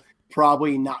go.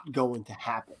 Probably not going to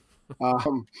happen.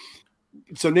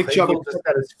 So Nick Chubb just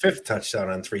got his 5th touchdown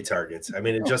on 3 targets. I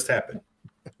mean, it just happened.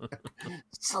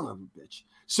 Son of a bitch.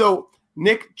 So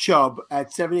Nick Chubb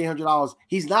at $7,800.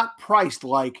 He's not priced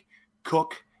like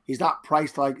Cook He's not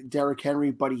priced like Derrick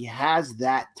Henry, but he has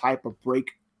that type of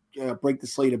break the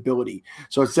slate ability.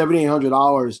 So at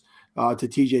 $7,800 to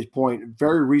TJ's point,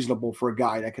 very reasonable for a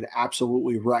guy that could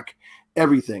absolutely wreck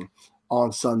everything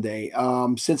on Sunday.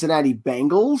 Cincinnati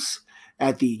Bengals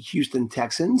at the Houston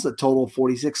Texans, a total of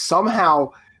 46.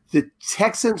 Somehow the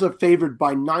Texans are favored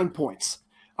by 9 points.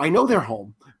 I know they're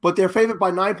home, but they're favored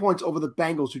by 9 points over the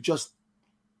Bengals, who just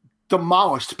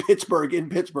demolished Pittsburgh in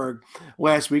Pittsburgh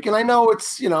last week. And I know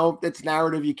it's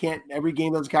narrative. You can't, every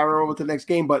game doesn't carry over to the next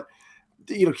game, but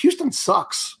Houston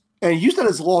sucks. And Houston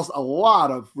has lost a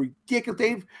lot of ridiculous.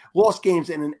 They've lost games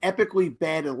in an epically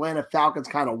bad Atlanta Falcons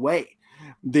kind of way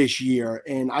this year.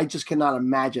 And I just cannot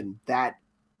imagine that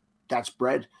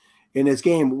spread in this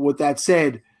game. With that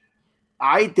said,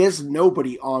 there's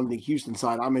nobody on the Houston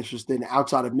side I'm interested in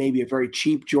outside of maybe a very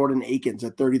cheap Jordan Akins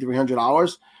at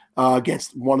 $3,300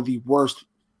 against one of the worst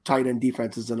tight end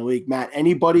defenses in the league. Matt,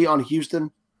 anybody on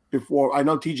Houston before? I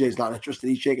know TJ's not interested.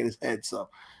 He's shaking his head. So,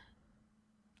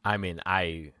 I mean,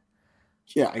 I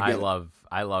love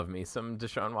me some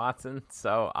Deshaun Watson.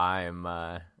 So I'm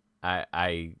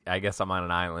I guess I'm on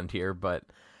an island here, but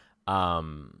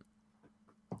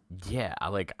yeah,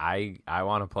 I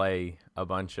want to play a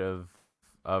bunch of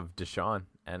Deshaun,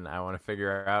 and I want to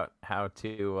figure out how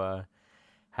to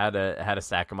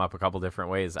stack him up a couple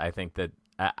different ways. I think that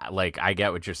I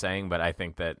get what you're saying, but I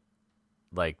think that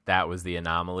that was the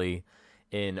anomaly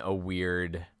in a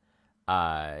weird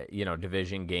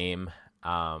division game.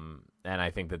 And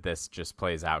I think that this just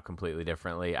plays out completely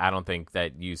differently. I don't think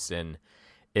that Houston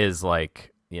is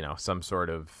some sort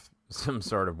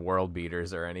of world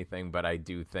beaters or anything, but I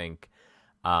do think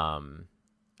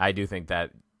that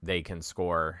they can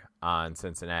score on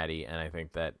Cincinnati, and I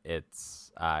think that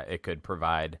it could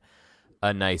provide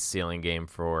a nice ceiling game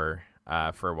for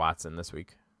Watson this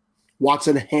week.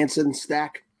 Watson Hansen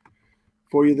stack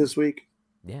for you this week.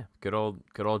 Yeah, good old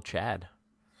Chad.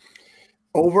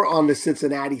 Over on the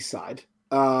Cincinnati side,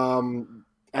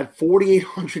 at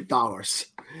 $4,800,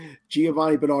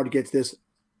 Giovanni Bernard gets this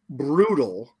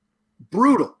brutal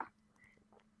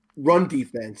run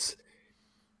defense.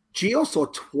 Gio saw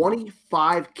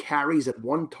 25 carries at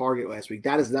one target last week.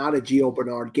 That is not a Gio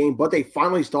Bernard game, but they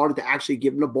finally started to actually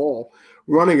give him the ball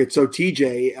running it. So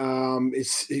TJ,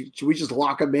 should we just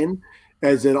lock him in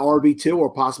as an RB2 or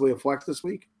possibly a flex this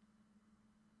week?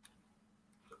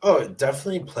 Oh,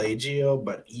 definitely play Gio,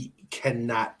 but you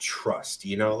cannot trust.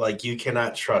 You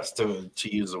cannot trust to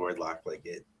use the word lock like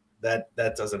it. That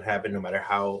doesn't happen no matter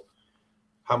how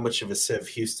much of a sieve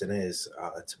Houston is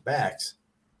to backs.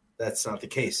 That's not the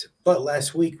case. But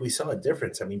last week we saw a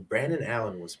difference. I mean, Brandon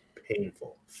Allen was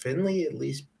painful. Finley at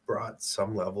least brought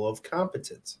some level of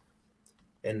competence.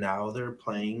 And now they're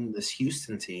playing this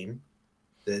Houston team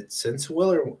that since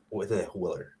Will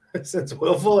Fuller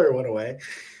went away,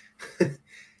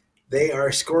 they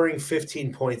are scoring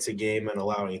 15 points a game and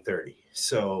allowing 30.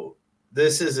 So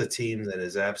this is a team that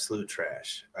is absolute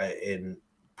trash, and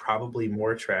probably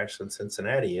more trash than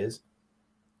Cincinnati is.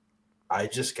 I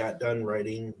just got done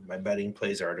writing my betting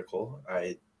plays article.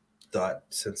 I thought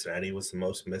Cincinnati was the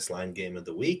most mislined game of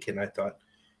the week, and I thought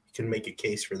you can make a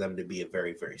case for them to be a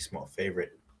very, very small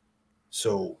favorite.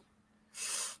 So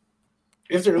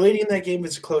if they're leading that game,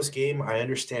 it's a close game. I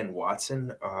understand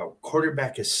Watson.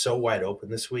 Quarterback is so wide open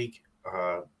this week.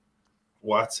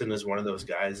 Watson is one of those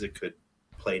guys that could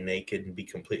play naked and be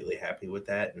completely happy with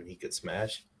that, and he could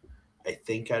smash. I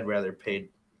think I'd rather pay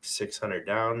 $600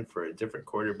 down for a different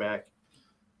quarterback.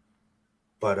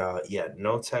 But,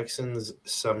 no Texans,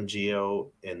 some Gio,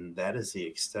 and that is the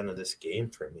extent of this game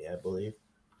for me, I believe.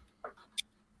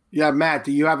 Yeah, Matt,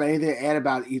 do you have anything to add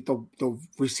about the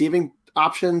receiving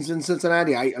options in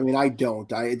Cincinnati? I mean, I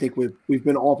don't. I think we've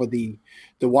been off of the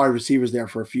wide receivers there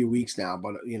for a few weeks now,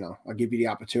 but, I'll give you the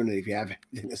opportunity if you have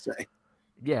anything to say.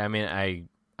 Yeah, I mean,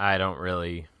 I don't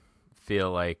really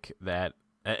feel like that.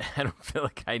 I don't feel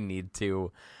like I need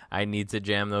to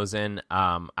jam those in.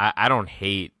 I don't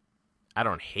hate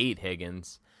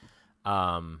Higgins.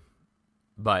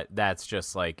 But that's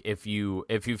just if you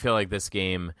feel like this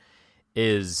game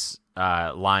is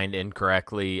lined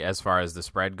incorrectly as far as the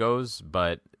spread goes,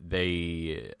 but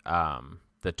the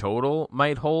total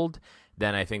might hold,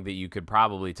 then I think that you could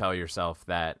probably tell yourself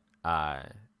that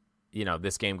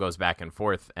this game goes back and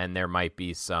forth, and there might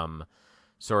be some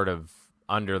sort of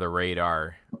under the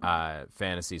radar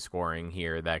fantasy scoring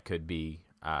here that could be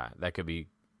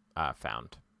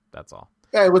found. That's all.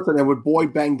 Hey, listen, and with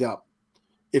Boyd banged up,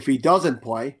 if he doesn't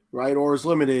play, right, or is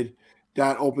limited,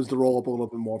 that opens the roll up a little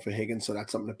bit more for Higgins, so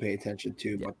that's something to pay attention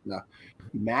to. Yeah. But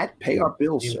Matt, pay our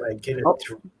bills. You might get a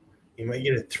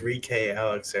 3K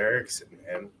Alex Erickson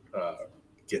and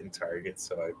getting targets.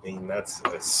 So, I mean, that's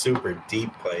a super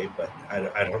deep play, but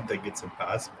I don't think it's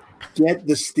impossible. Get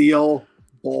the steel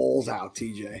balls out,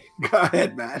 TJ. Go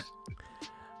ahead, Matt.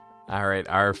 All right,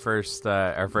 our first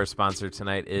sponsor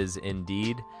tonight is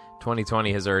Indeed.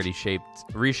 2020 has already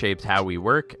reshaped how we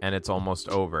work, and it's almost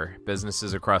over.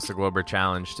 Businesses across the globe are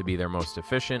challenged to be their most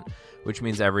efficient, which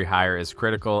means every hire is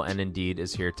critical, and Indeed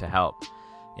is here to help.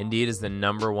 Indeed is the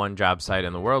 #1 job site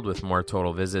in the world with more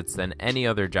total visits than any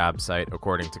other job site,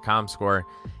 according to ComScore.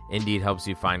 Indeed helps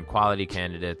you find quality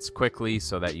candidates quickly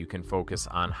so that you can focus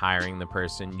on hiring the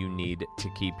person you need to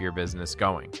keep your business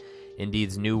going.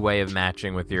 Indeed's new way of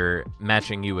matching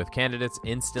you with candidates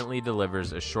instantly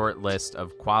delivers a short list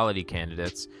of quality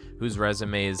candidates whose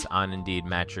resumes on Indeed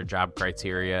match your job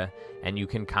criteria, and you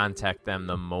can contact them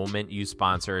the moment you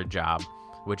sponsor a job,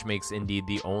 which makes Indeed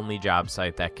the only job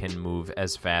site that can move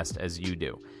as fast as you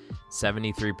do.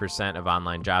 73% of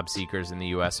online job seekers in the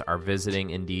U.S. are visiting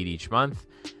Indeed each month,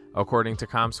 according to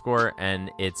ComScore,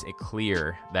 and it's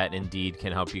clear that Indeed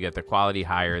can help you get the quality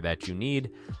hire that you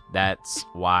need. That's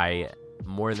why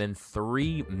more than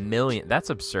 3 million, that's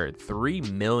absurd, 3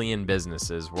 million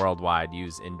businesses worldwide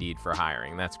use Indeed for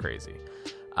hiring. That's crazy.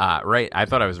 Right, I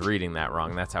thought I was reading that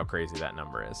wrong. That's how crazy that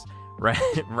number is.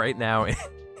 Right now,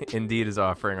 Indeed is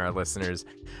offering our listeners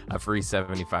a free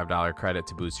 $75 credit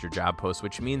to boost your job post,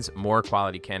 which means more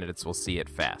quality candidates will see it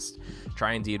fast.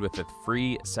 Try Indeed with a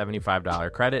free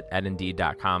 $75 credit at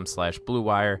Indeed.com/Blue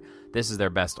Wire. This is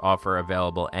their best offer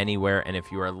available anywhere, and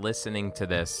if you are listening to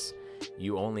this,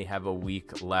 you only have a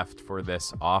week left for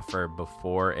this offer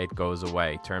before it goes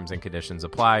away. Terms and conditions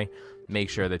apply. Make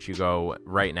sure that you go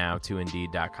right now to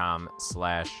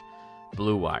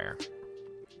Indeed.com/Blue Wire.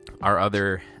 Our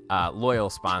other loyal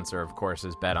sponsor, of course,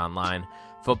 is BetOnline.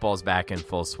 Football's back in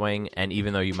full swing, and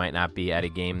even though you might not be at a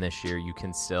game this year, you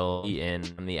can still be in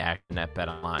the action at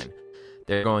BetOnline.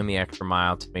 They're going the extra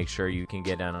mile to make sure you can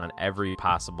get in on every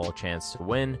possible chance to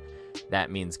win. That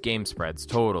means game spreads,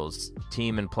 totals,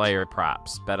 team and player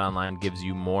props. BetOnline gives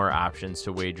you more options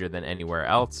to wager than anywhere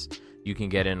else. You can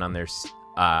get in on their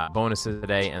bonuses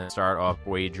today and start off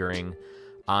wagering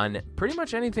on pretty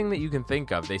much anything that you can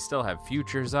think of. They still have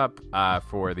futures up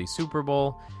for the Super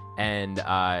Bowl. And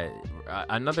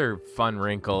another fun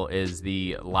wrinkle is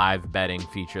the live betting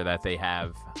feature that they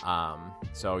have.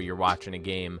 So you're watching a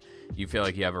game, you feel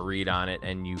like you have a read on it,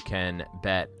 and you can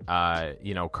bet,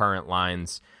 current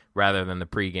lines rather than the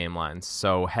pregame lines.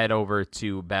 So head over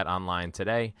to BetOnline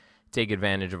today. Take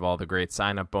advantage of all the great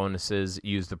sign-up bonuses.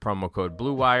 Use the promo code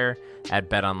BlueWire at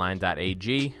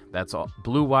betonline.ag. That's all,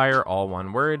 Blue Wire, all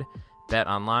one word.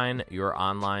 BetOnline, your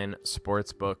online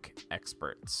sportsbook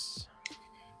experts.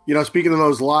 You know, speaking of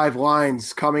those live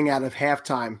lines coming out of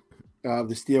halftime of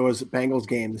the Steelers-Bengals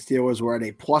game, the Steelers were at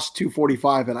a plus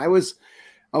 245, and I was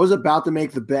about to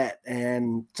make the bet,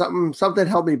 and something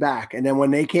held me back. And then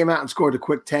when they came out and scored a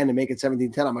quick 10 to make it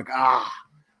 17-10, I'm like,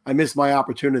 I missed my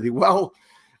opportunity. Well,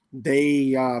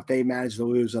 they managed to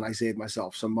lose, and I saved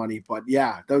myself some money. But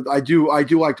yeah, I do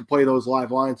like to play those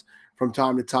live lines from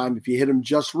time to time. If you hit them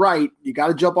just right, you got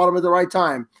to jump on them at the right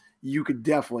time. You could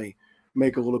definitely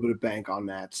make a little bit of bank on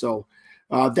that. So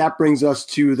that brings us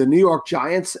to the New York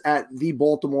Giants at the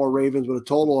Baltimore Ravens with a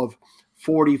total of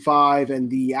 45, and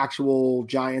the actual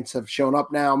Giants have shown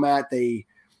up now, Matt.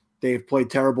 They've played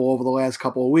terrible over the last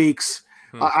couple of weeks.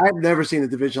 I've never seen a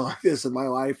division like this in my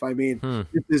life. I mean,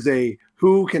 This is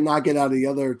who cannot get out of the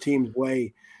other team's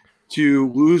way to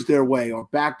lose their way or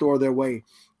backdoor their way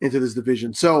into this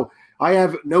division. So I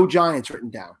have no Giants written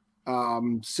down.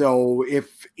 So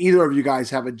if either of you guys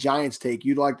have a Giants take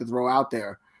you'd like to throw out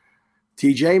there,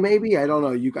 TJ, maybe, I don't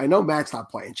know. I know Matt's not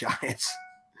playing Giants.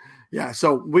 Yeah.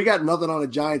 So we got nothing on the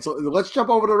Giants. So let's jump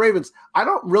over to the Ravens. I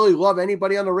don't really love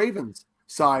anybody on the Ravens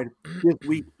side this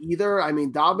week either. I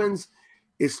mean, Dobbins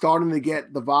is starting to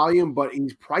get the volume, but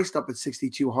he's priced up at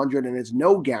 6,200, and it's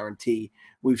no guarantee.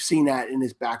 We've seen that in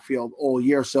his backfield all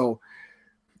year. So,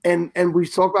 and we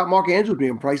talked about Mark Andrews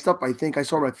being priced up. I think I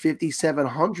saw him at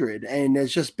 5,700, and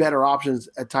there's just better options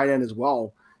at tight end as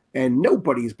well. And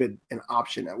nobody's been an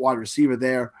option at wide receiver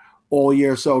there all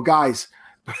year. So, guys,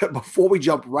 before we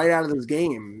jump right out of this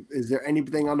game, is there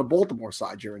anything on the Baltimore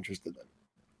side you're interested in?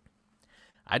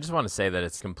 I just want to say that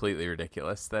it's completely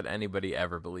ridiculous that anybody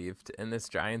ever believed in this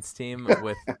Giants team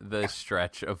with the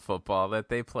stretch of football that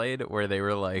they played, where they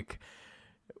were like,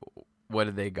 what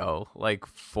did they go? Like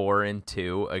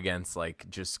 4-2 against like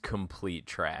just complete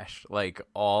trash, like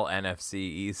all NFC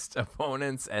East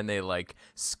opponents, and they like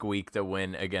squeaked a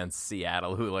win against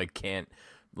Seattle, who like can't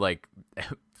like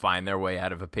find their way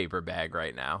out of a paper bag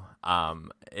right now.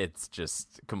 It's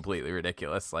just completely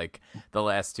ridiculous. Like the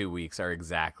last 2 weeks are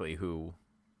exactly who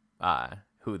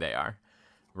who they are,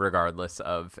 regardless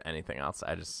of anything else.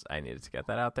 I needed to get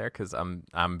that out there because I'm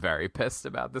very pissed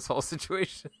about this whole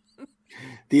situation.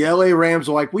 The LA Rams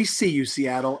are like, we see you,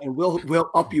 Seattle, and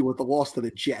we'll up you with the loss to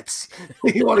the Jets.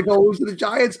 You want to go lose to the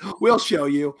Giants? We'll show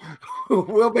you.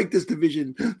 We'll make this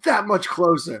division that much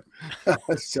closer.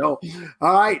 So,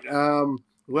 all right,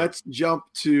 let's jump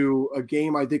to a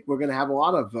game I think we're going to have a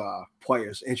lot of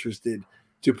players interested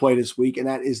to play this week, and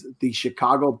that is the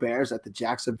Chicago Bears at the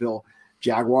Jacksonville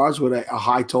Jaguars with a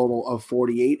high total of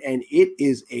 48, and it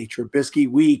is a Trubisky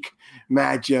week,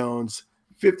 Matt Jones.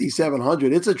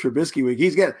 5,700. It's a Trubisky week.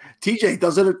 He's getting TJ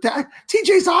doesn't attack.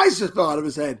 TJ's eyes just fell out of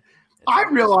his head. I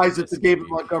realize it's a David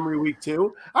Montgomery week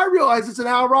too. I realize it's an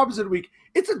Al Robinson week.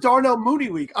 It's a Darnell Mooney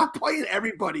week. I'm playing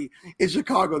everybody in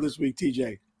Chicago this week,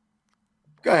 TJ.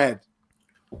 Go ahead.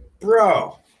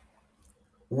 Bro,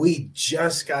 we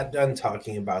just got done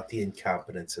talking about the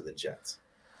incompetence of the Jets.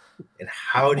 And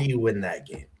how do you win that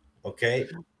game? Okay.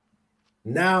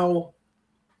 Now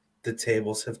the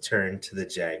tables have turned to the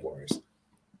Jaguars.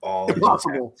 All you have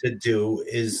to do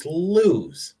is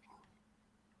lose.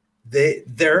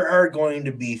 There are going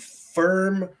to be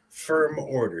firm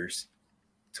orders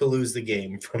to lose the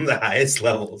game from the highest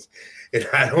levels. And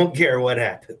I don't care what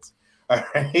happens. All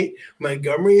right.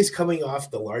 Montgomery is coming off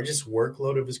the largest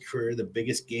workload of his career, the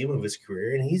biggest game of his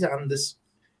career, and he's on this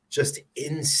just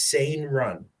insane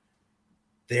run.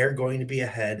 They're going to be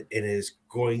ahead, and it is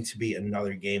going to be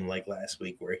another game like last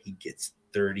week where he gets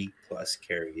 30-plus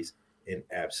carries and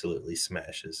absolutely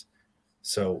smashes.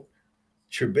 So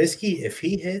Trubisky,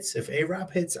 if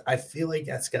A-Rob hits, I feel like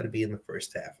that's got to be in the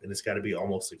first half, and it's got to be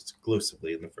almost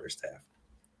exclusively in the first half.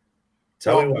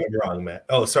 Tell me what I'm wrong, Matt.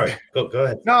 Oh, sorry. Go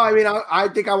ahead. No, I mean, I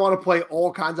think I want to play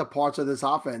all kinds of parts of this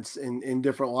offense in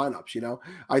different lineups, you know.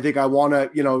 I think I want to,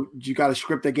 you got to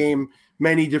script the game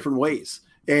many different ways.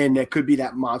 And it could be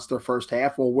that monster first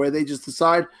half or where they just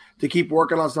decide to keep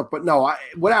working on stuff. But no,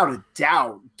 without a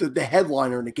doubt, the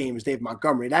headliner in the game is Dave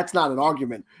Montgomery. That's not an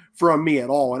argument from me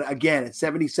at all. And again, at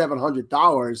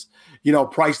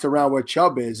 $7,700, priced around where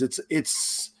Chubb is,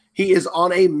 he is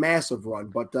on a massive run.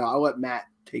 But I'll let Matt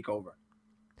take over.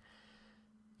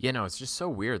 It's just so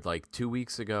weird. Like 2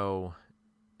 weeks ago,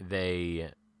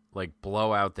 they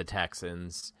blow out the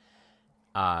Texans.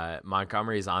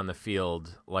 Montgomery's on the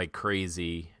field like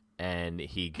crazy, and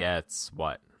he gets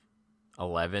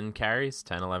 11 carries.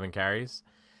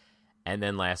 And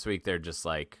then last week they're just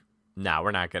like, no,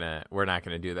 we're not gonna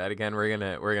do that again. We're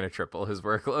gonna triple his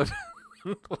workload.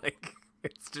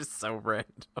 It's just so random.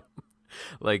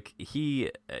 Look,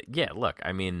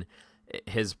 I mean,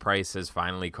 his price has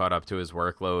finally caught up to his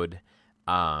workload.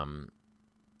 I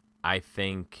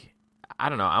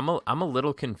don't know. I'm a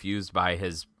little confused by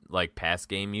his pass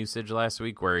game usage last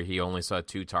week, where he only saw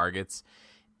 2 targets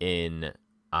in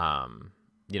a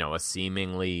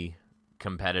seemingly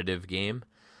competitive game.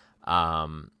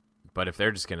 But if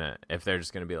they're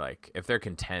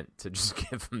content to just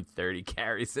give him 30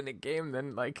 carries in a game,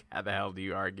 then how the hell do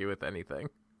you argue with anything?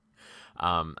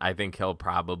 I think he'll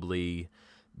probably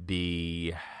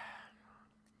be,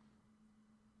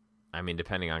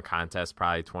 depending on contest,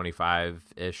 probably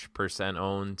 25-ish%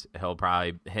 owned. He'll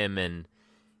probably him and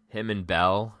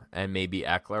Bell and maybe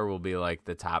Eckler will be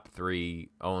the top 3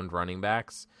 owned running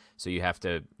backs. So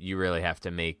you really have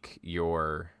to make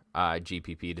your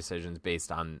GPP decisions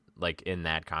based on in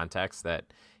that context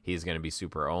that he's going to be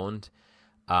super owned.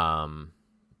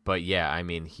 But yeah,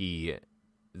 the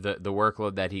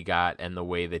workload that he got and the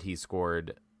way that he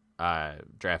scored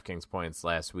DraftKings points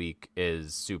last week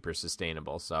is super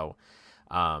sustainable. So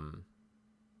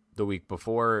the week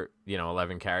before,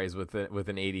 11 carries with an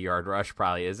 80-yard rush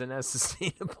probably isn't as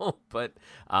sustainable, but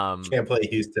can't play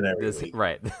Houston every week.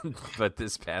 Right. But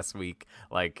this past week,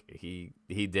 he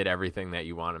did everything that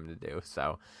you want him to do.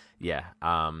 So yeah,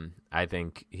 I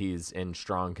think he's in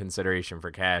strong consideration for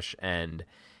cash, and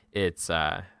it's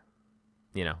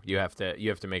you have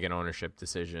to make an ownership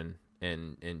decision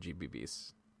in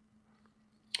GPPs.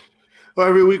 Well,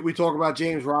 every week we talk about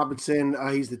James Robinson.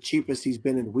 He's the cheapest he's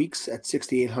been in weeks at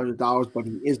 $6,800, but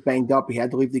he is banged up. He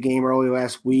had to leave the game early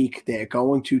last week. They're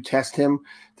going to test him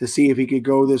to see if he could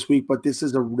go this week, but this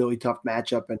is a really tough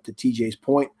matchup. And to TJ's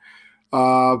point,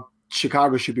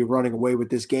 Chicago should be running away with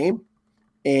this game.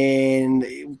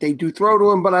 And they do throw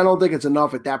to him, but I don't think it's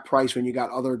enough at that price when you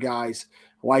got other guys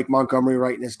like Montgomery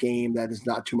right in this game that is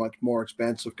not too much more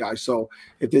expensive, guys. So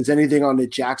if there's anything on the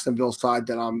Jacksonville side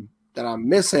that I'm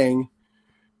missing,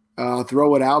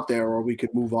 throw it out there, or we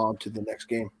could move on to the next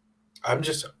game. I'm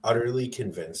just utterly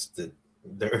convinced that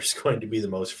there's going to be the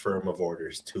most firm of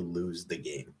orders to lose the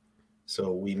game.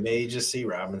 So we may just see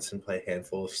Robinson play a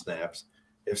handful of snaps,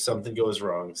 if something goes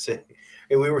wrong. Say,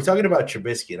 hey, we were talking about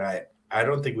Trubisky, and I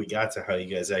don't think we got to how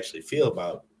you guys actually feel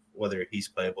about whether he's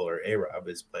playable or A-Rob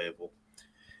is playable.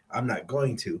 I'm not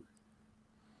going to.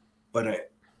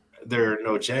 But there are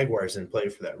no Jaguars in play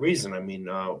for that reason. I mean,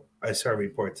 I saw a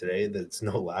report today that it's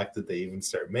no lock that they even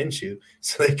start Minshew,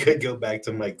 so they could go back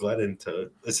to Mike Glennon to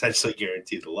essentially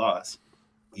guarantee the loss,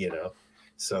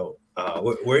 So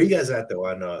where are you guys at, though,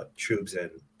 on Trubs and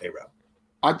A-Rob?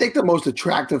 I think the most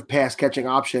attractive pass-catching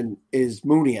option is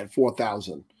Mooney at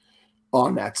 4,000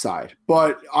 on that side.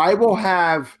 But I will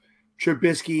have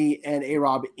Trubisky and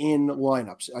A-Rob in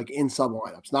lineups, like in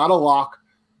sub-lineups. Not a lock,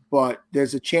 but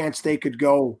there's a chance they could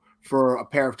go for a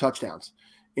pair of touchdowns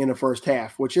in the first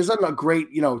half, which isn't a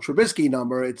great, Trubisky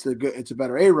number. It's a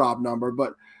better A-Rob number,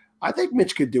 but I think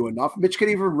Mitch could do enough. Mitch could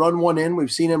even run one in.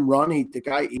 We've seen him run. He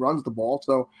runs the ball.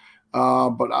 So,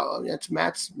 but that's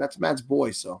Matt's boy.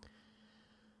 So,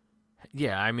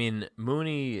 yeah, I mean,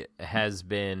 Mooney has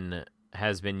been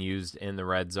used in the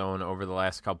red zone over the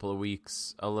last couple of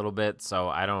weeks a little bit. So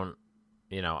I don't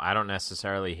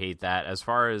necessarily hate that. As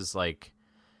far as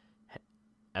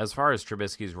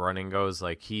Trubisky's running goes,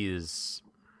 like he's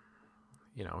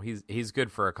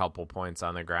good for a couple points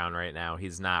on the ground right now.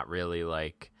 He's not really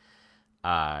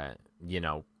a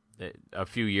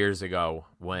few years ago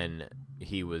when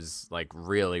he was like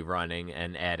really running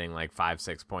and adding like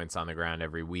 5-6 points on the ground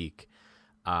every week.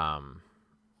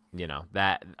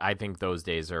 That I think those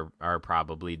days are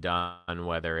probably done,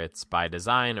 whether it's by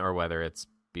design or whether it's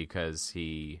because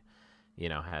he,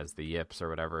 has the yips or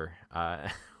whatever,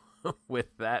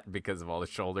 with that because of all the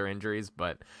shoulder injuries.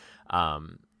 But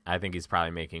I think he's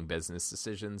probably making business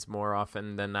decisions more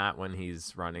often than not when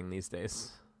he's running these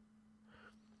days.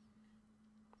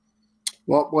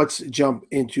 Well, let's jump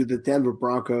into the Denver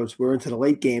Broncos. We're into the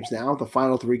late games now, the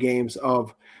final 3 games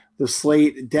of the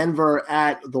slate. Denver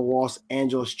at the Los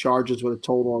Angeles Chargers with a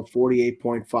total of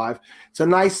 48.5. It's a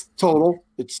nice total.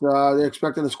 It's they're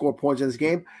expecting to score points in this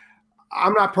game.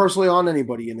 I'm not personally on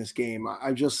anybody in this game.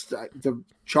 The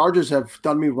Chargers have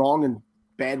done me wrong in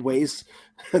bad ways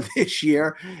this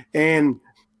year, and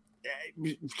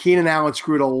Keenan Allen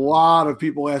screwed a lot of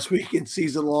people last week in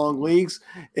season-long leagues,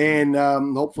 and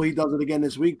hopefully he does it again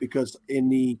this week because in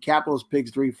the Capitals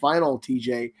Pigs 3 final,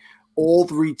 TJ, all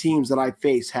 3 teams that I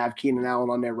face have Keenan Allen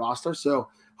on their roster, so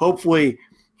hopefully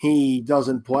he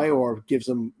doesn't play or gives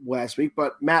them last week.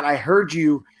 But, Matt, I heard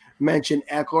you mention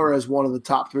Eckler as one of the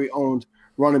top 3 owned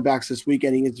running backs this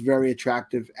weekend. He is very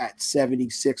attractive at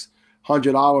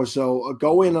 $7,600. So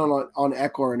go in on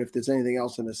Eckler, and if there's anything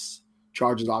else in this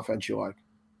Chargers offense you like.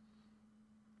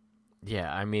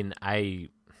 Yeah, I mean, I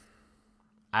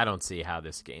don't see how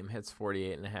this game hits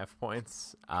 48.5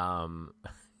 points.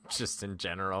 Just in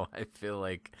general, I feel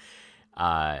like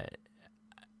I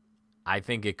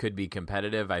think it could be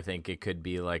competitive. I think it could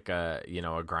be like a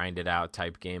grinded out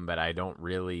type game, but I don't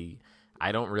really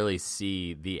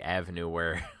see the avenue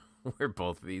where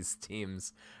both of these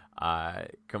teams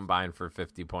combine for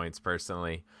 50 points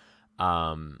personally.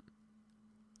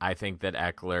 I think that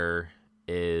Eckler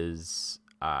is,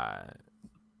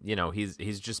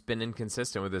 he's just been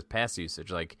inconsistent with his pass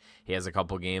usage. Like he has a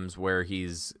couple games where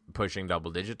he's pushing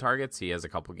double-digit targets. He has a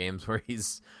couple games where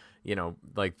he's,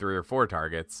 like 3 or 4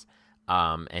 targets,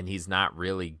 and he's not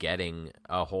really getting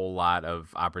a whole lot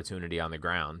of opportunity on the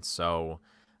ground. So,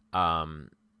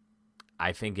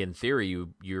 I think in theory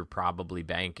you're probably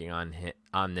banking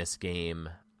on this game.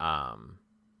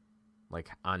 Like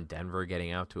on Denver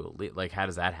getting out to a lead. Like, how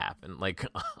does that happen? Like,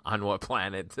 on what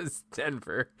planet does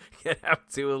Denver get out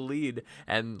to a lead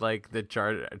and like the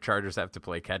Chargers have to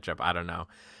play catch up? I don't know.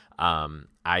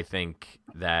 I think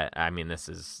that, I mean, this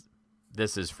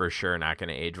is for sure not going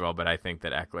to age well, but I think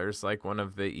that Eckler's like one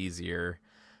of the easier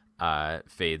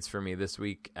fades for me this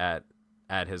week at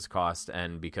his cost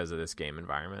and because of this game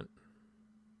environment.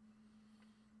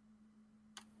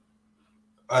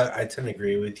 I tend to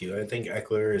agree with you. I think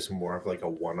Eckler is more of like a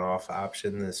one-off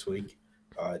option this week.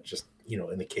 Just,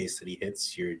 in the case that he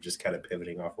hits, you're just kind of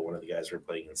pivoting off of one of the guys we're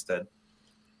playing instead.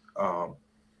 I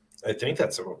think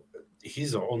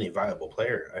he's the only viable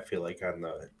player, I feel like, on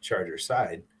the Chargers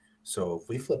side. So if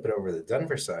we flip it over to the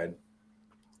Denver side,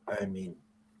 I mean,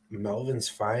 Melvin's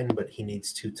fine, but he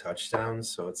needs 2 touchdowns.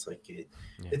 So it's like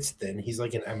it's thin. He's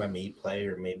like an MME play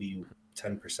or maybe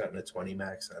 10% in a 20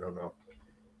 max. I don't know.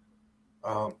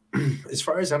 As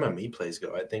far as MME plays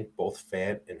go, I think both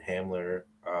Fant and Hamler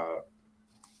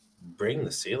bring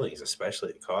the ceilings, especially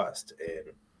at cost.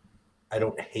 And I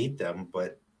don't hate them,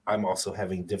 but I'm also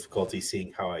having difficulty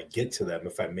seeing how I get to them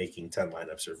if I'm making 10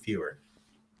 lineups or fewer.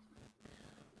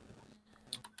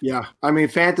 Yeah, I mean,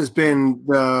 Fant has been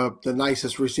the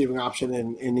nicest receiving option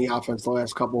in the offense the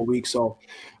last couple of weeks, so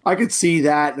I could see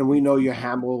that, and we know your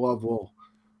Hamill love will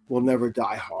never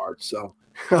die hard. So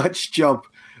let's jump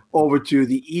over to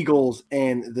the Eagles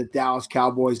and the Dallas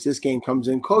Cowboys. This game comes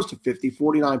in close to 50,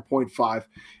 49.5.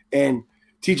 And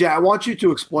TJ, I want you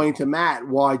to explain to Matt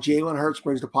why Jalen Hurts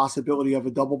brings the possibility of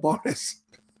a double bonus.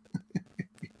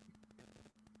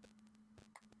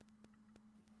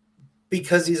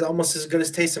 Because he's almost as good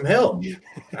as Taysom Hill.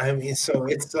 I mean, so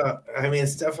it's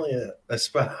it's definitely a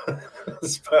spot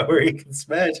where he can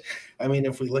smash. I mean,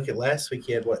 if we look at last week,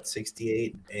 he had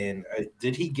 68, and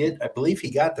did he get? I believe he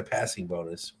got the passing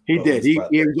bonus. He did. He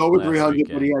was over 300,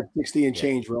 but he had 60 and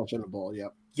change rushing the ball.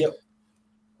 Yep.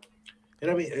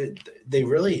 And I mean, they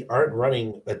really aren't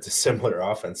running a dissimilar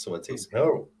offense to what Taysom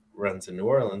Hill runs in New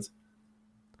Orleans.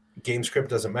 Game script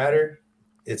doesn't matter;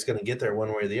 it's going to get there one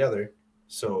way or the other.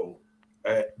 So.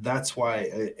 That's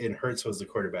why, and Hurts was the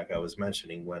quarterback I was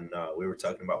mentioning when we were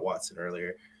talking about Watson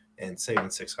earlier and saving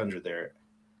 600 there.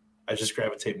 I just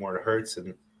gravitate more to Hurts,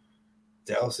 and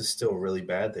Dallas is still really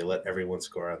bad. They let everyone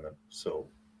score on them. So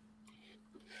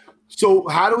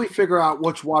how do we figure out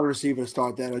which wide receiver to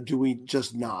start then, or do we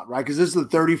just not, right? Because this is the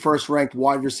 31st ranked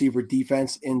wide receiver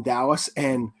defense in Dallas,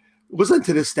 and listen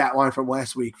to this stat line from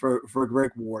last week for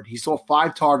Greg Ward. He saw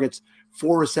 5 targets,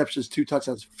 4 receptions, 2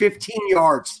 touchdowns, 15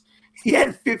 yards. He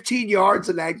had 15 yards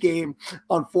in that game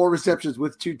on 4 receptions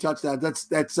with 2 touchdowns.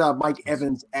 That's Mike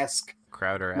Evans-esque.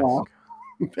 Crowder-esque.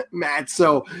 Matt.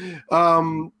 So,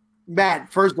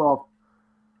 Matt, first off,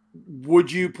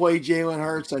 would you play Jalen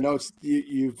Hurts? I know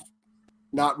you've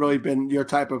not really been your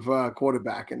type of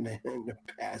quarterback in the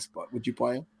past, but would you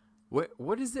play him?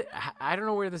 What is it? I don't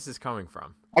know where this is coming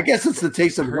from. I guess it's the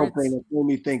Taysom Hill thing that made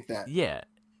me think that. Yeah.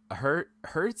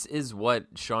 Hurts is what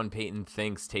Sean Payton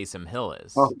thinks Taysom Hill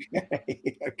is.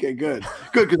 Okay, good,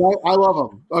 because I love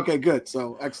him. Okay, good,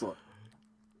 so excellent.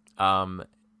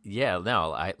 Yeah,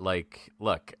 no, I like.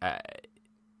 Look,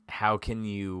 how can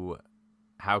you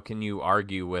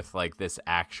argue with like this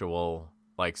actual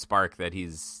like spark that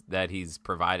he's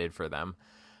provided for them?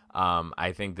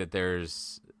 I think that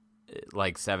there's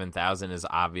like 7,000 is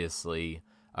obviously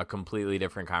a completely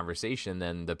different conversation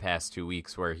than the past 2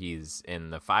 weeks where he's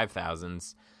in the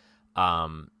 5,000s.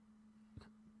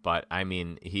 But I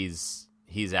mean, he's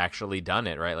actually done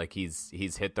it, right? Like he's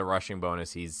hit the rushing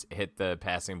bonus. He's hit the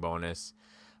passing bonus.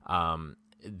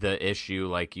 The issue,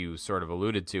 like you sort of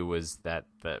alluded to, was that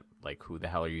like, who the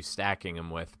hell are you stacking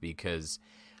him with? Because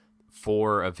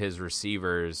 4 of his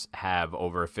receivers have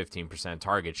over a 15%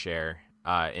 target share,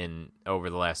 in over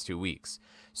the last 2 weeks.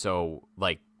 So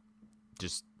like,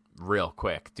 just real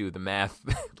quick, do the math.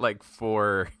 Like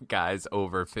 4 guys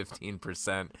over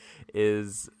 15%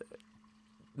 is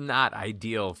not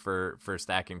ideal for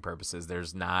stacking purposes.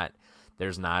 There's not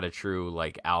a true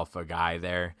like alpha guy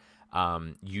there.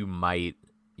 You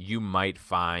might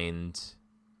find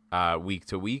week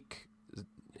to week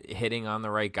hitting on the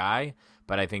right guy,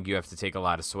 but I think you have to take a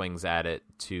lot of swings at it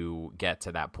to get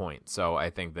to that point. So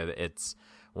I think that it's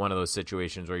one of those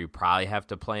situations where you probably have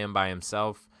to play him by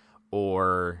himself,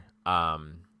 or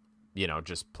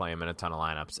just play him in a ton of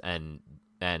lineups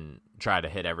and try to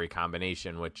hit every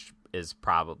combination, which is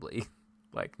probably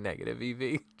like negative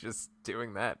EV, just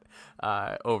doing that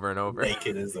over and over.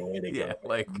 Naked is the way to go. Yeah,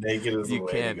 like naked is the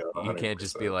way to go. 100%. You can't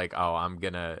just be like, oh, I'm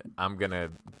gonna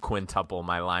quintuple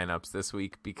my lineups this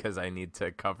week because I need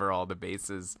to cover all the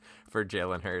bases for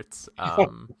Jalen Hurts.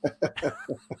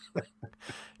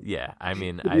 Yeah, I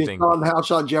mean, I think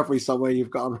Alshon Jeffrey somewhere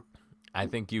you've gone. I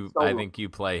think you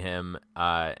play him,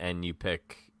 and you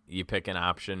pick an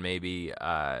option, maybe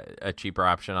a cheaper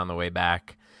option on the way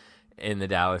back in the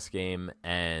Dallas game,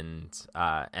 and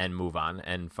move on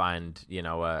and find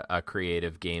a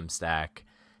creative game stack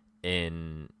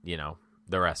in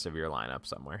the rest of your lineup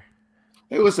somewhere.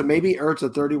 Hey, listen, maybe Ertz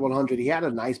at 3,100. He had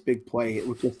a nice big play. It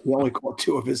was just he only caught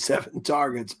 2 of his 7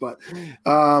 targets, but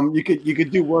you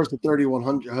could do worse at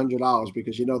 $3,100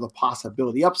 because the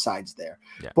possibility upsides there.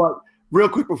 Yeah. But real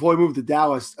quick before we move to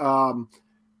Dallas,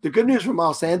 the good news for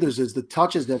Miles Sanders is the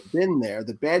touches have been there.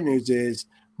 The bad news is,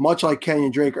 much like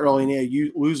Kenyon Drake early in the year,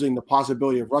 losing the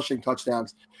possibility of rushing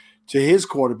touchdowns to his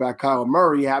quarterback, Kyler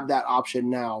Murray, you have that option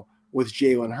now with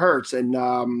Jalen Hurts. And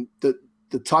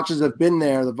the touches have been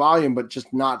there, the volume, but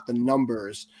just not the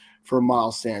numbers for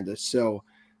Miles Sanders. So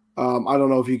I don't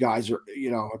know if you guys are,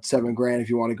 at $7,000, if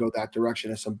you want to go that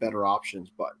direction, there's some better options.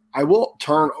 But I will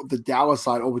turn the Dallas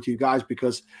side over to you guys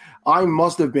because I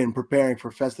must have been preparing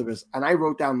for Festivus, and I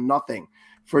wrote down nothing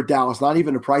for Dallas, not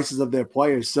even the prices of their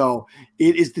players. So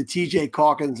it is the TJ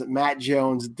Calkins, Matt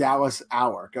Jones, Dallas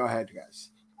hour. Go ahead, guys.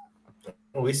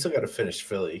 Well, we still got to finish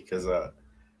Philly because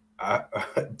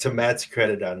to Matt's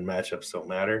credit on matchups don't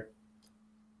matter.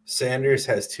 Sanders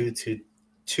has two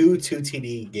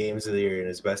TD games of the year, and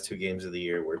his best 2 games of the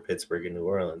year were Pittsburgh and New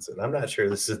Orleans. And I'm not sure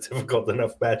this is a difficult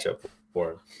enough matchup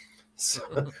for him.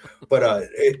 So, but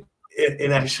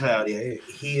in actuality,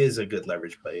 he is a good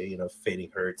leverage play. You know, fading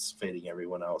Hurts, fading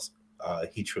everyone else.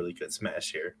 He truly could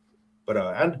smash here. But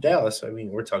on to Dallas, I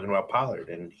mean, we're talking about Pollard,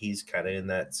 and he's kind of in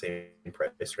that same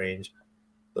price range,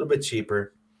 a little bit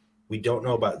cheaper. We don't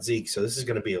know about Zeke, so this is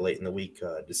going to be a late in the week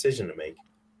decision to make.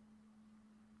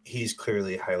 He's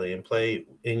clearly highly in play.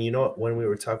 And you know what? When we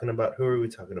were talking about, who are we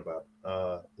talking about?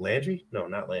 Landry? No,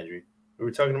 not Landry. We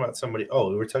were talking about somebody. Oh,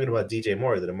 we were talking about DJ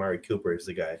Moore, that Amari Cooper is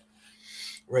the guy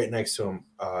right next to him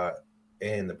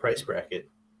in the price bracket.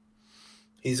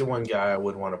 He's the one guy I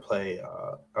would want to play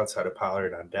outside of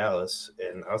Pollard on Dallas.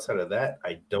 And outside of that,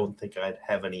 I don't think I'd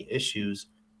have any issues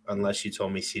unless you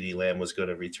told me CeeDee Lamb was going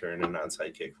to return an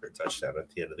onside kick for a touchdown at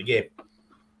the end of the game.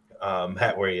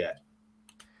 Matt, where are you at?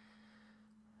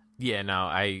 Yeah, no,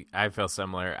 I feel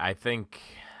similar. I think,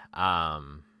 I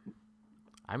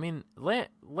mean,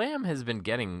 Lamb has been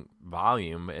getting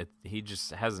volume. He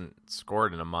just hasn't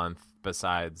scored in a month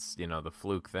besides, you know, the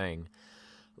fluke thing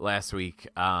last week.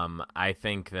 I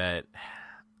think that,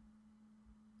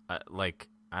 I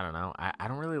don't know. I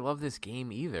don't really love this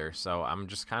game either, so I'm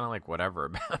just kind of like whatever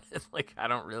about it. Like, I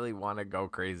don't really want to go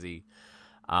crazy.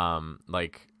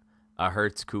 Like, a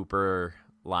Hurts Cooper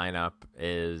lineup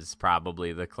is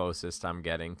probably the closest I'm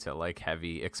getting to like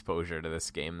heavy exposure to this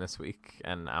game this week,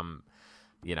 and I'm,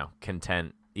 you know,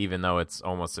 content, even though it's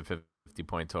almost a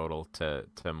 50-point total, to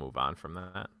move on from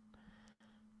that.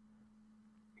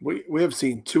 We have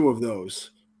seen 2 of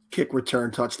those kick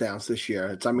return touchdowns this year.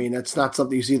 It's not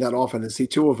something you see that often. To see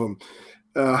 2 of them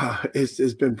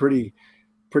has been pretty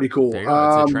cool. There you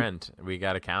go. It's a trend. We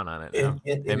got to count on it now.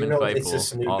 And it's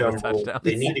this new dumb rule.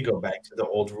 They need to go back to the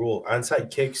old rule. Onside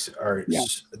kicks are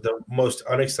the most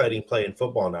unexciting play in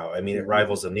football now. I mean, it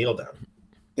rivals a kneel down.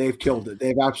 They've killed it.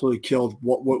 They've absolutely killed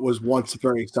what was once a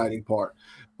very exciting part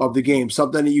of the game.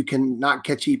 Something that you can not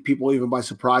catch people even by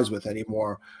surprise with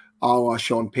anymore.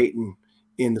 Sean Payton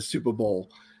in the Super Bowl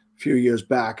a few years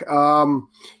back.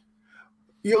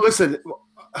 Listen,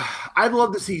 I'd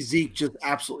love to see Zeke just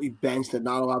absolutely benched and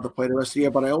not allowed to play the rest of the year,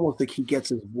 but I almost think he gets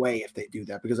his way if they do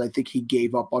that, because I think he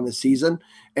gave up on the season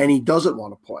and he doesn't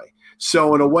want to play.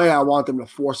 So in a way, I want them to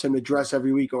force him to dress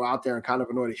every week, go out there and kind of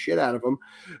annoy the shit out of him.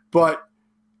 But,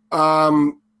 I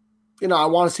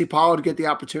want to see Pollard get the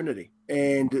opportunity.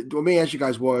 And let me ask you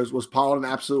guys, was Pollard an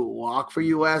absolute lock for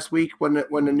you last week when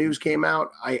the news came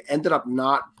out? I ended up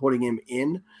not putting him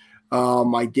in.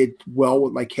 I did well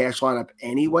with my cash lineup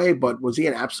anyway, but was he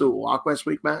an absolute lock last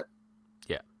week, Matt?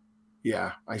 Yeah.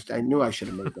 Yeah, I knew I should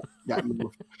have made that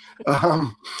move.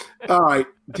 All right,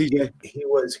 TJ. He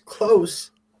was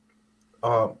close.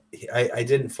 I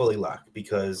didn't fully lock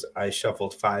because I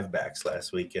shuffled 5 backs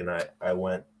last week, and I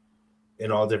went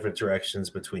in all different directions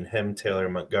between him, Taylor,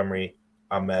 Montgomery,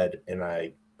 Ahmed, and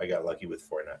I got lucky with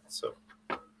Fournette. So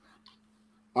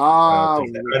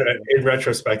in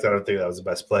retrospect, I don't think that was the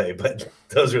best play, but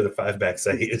those were the 5 backs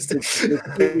I used.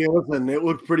 Listen, it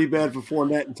looked pretty bad for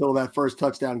Fournette until that first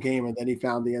touchdown came, and then he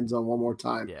found the end zone one more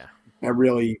time. Yeah, that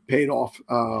really paid off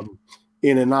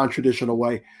in a non-traditional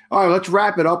way. All right, let's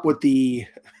wrap it up with the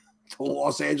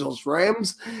Los Angeles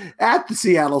Rams at the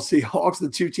Seattle Seahawks. The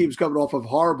 2 teams coming off of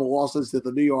horrible losses to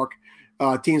the New York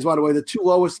teams. By the way, the 2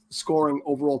 lowest scoring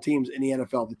overall teams in the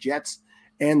NFL, the Jets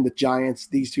and the Giants.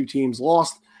 These 2 teams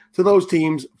lost to those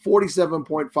teams,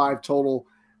 47.5 total.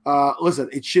 Listen,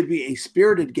 it should be a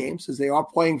spirited game since they are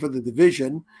playing for the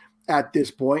division at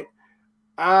this point.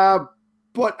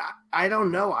 But I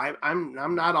don't know.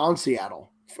 I'm not on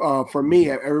Seattle. For me,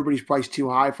 everybody's priced too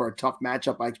high for a tough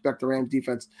matchup. I expect the Rams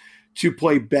defense to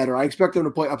play better. I expect them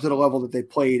to play up to the level that they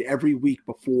played every week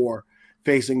before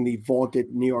facing the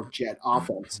vaunted New York Jet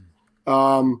offense.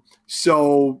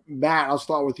 So, Matt, I'll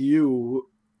start with you.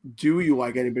 Do you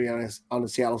like anybody on the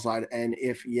Seattle side? And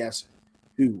if yes,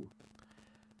 who?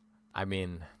 I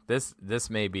mean, this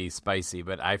may be spicy,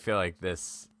 but I feel like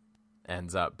this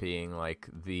ends up being like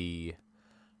the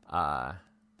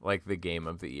game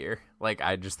of the year. Like,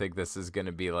 I just think this is going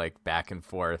to be like back and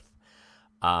forth.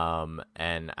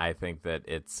 And I think that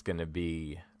it's going to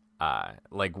be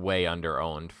like way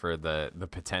under-owned for the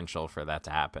potential for that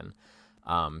to happen.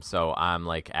 So I'm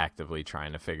like actively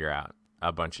trying to figure out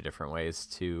a bunch of different ways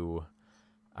to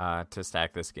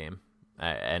stack this game.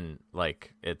 And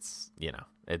like, it's,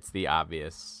 it's the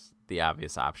obvious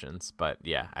options, but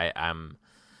yeah, I'm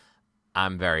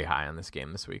very high on this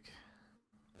game this week.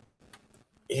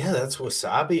 Yeah, that's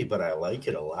wasabi, but I like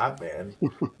it a lot, man.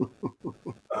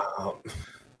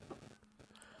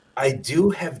 I do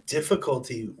have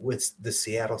difficulty with the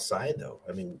Seattle side, though.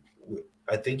 I mean,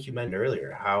 I think you mentioned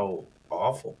earlier how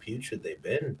awful, putrid they've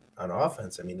been on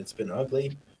offense. I mean, it's been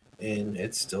ugly, and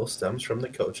it still stems from the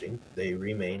coaching. They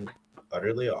remain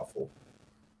utterly awful.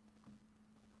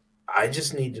 I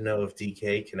just need to know if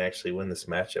DK can actually win this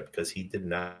matchup, because he did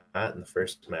not in the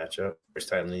first matchup, first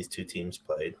time these two teams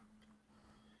played.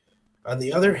 On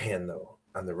the other hand, though,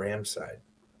 on the Rams side,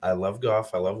 I love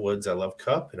Goff, I love Woods, I love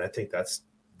Kupp, and I think that's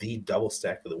the double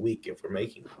stack of the week if we're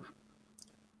making them.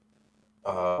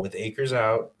 With Akers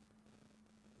out,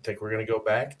 I think we're going to go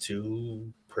back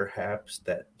to perhaps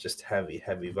that just heavy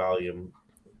volume,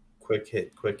 quick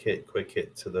hit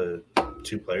to the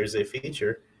two players they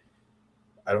feature.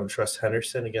 I don't trust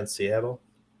Henderson against Seattle.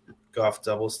 Goff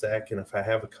double stack, and if I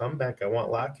have a comeback, I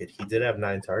want Lockett. He did have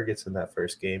 9 targets in that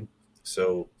first game.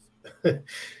 So,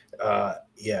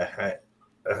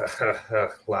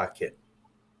 Lockett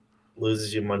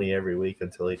loses you money every week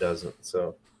until he doesn't.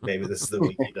 So maybe this is the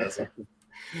week he doesn't.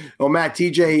 Well, Matt,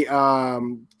 TJ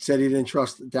said he didn't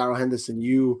trust Darrell Henderson.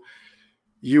 You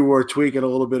were tweaking a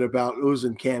little bit about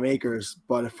losing Cam Akers,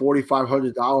 but at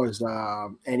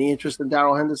 $4,500, any interest in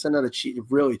Darrell Henderson at a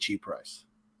really cheap price?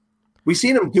 We've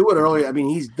seen him do it earlier. I mean,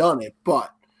 he's done it,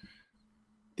 but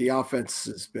the offense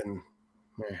has been.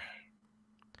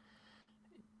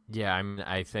 Yeah, I mean,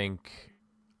 I think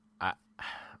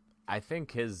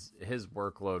his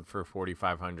workload for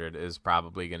 4,500 is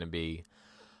probably going to be,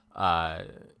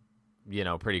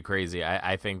 pretty crazy.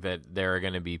 I think that there are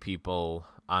going to be people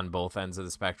on both ends of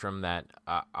the spectrum that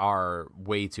are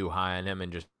way too high on him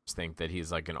and just think that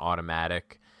he's like an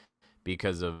automatic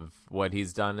because of what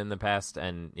he's done in the past,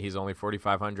 and he's only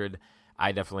 4,500.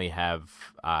 I definitely have,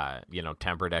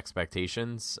 tempered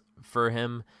expectations for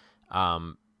him,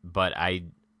 but I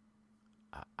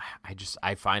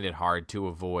find it hard to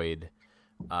avoid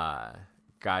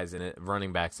guys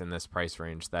running backs in this price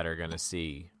range that are going to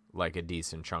see like a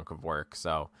decent chunk of work.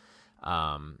 So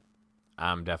I'm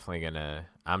definitely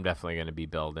gonna be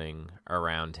building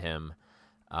around him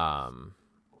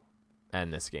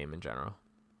and this game in general.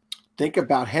 Think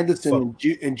about Henderson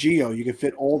and Gio. You can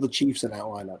fit all the Chiefs in that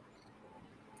lineup.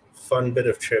 Fun bit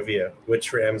of trivia: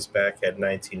 which Rams back had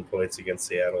 19 points against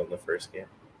Seattle in the first game?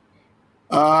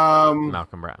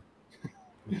 Malcolm Brown.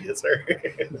 Yes, sir.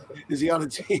 Is he on the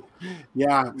team?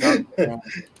 Yeah.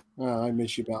 I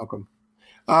miss you, Malcolm.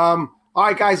 All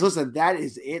right, guys, listen, that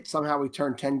is it. Somehow we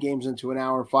turned 10 games into an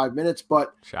hour and 5 minutes,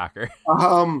 but shocker.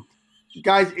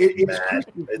 Guys, it's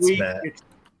Christmas week. Matt.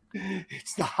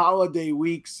 It's the holiday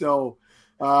week, so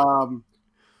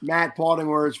Matt, parting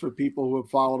words for people who have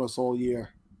followed us all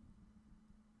year.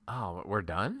 Oh, we're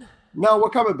done? No, we're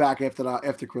coming back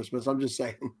after Christmas. I'm just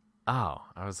saying. Oh,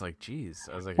 I was like, geez.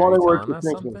 I was like, parting are you words telling for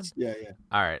us Christmas. something? Yeah.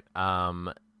 All right.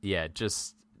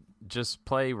 Just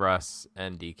play Russ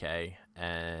and DK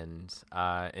and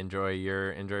enjoy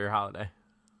your holiday.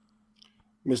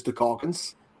 Mr.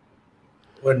 Calkins.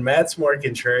 When Matt's more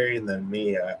contrarian than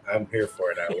me, I'm here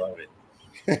for it. I love it.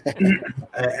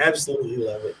 I absolutely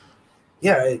love it.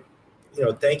 Yeah,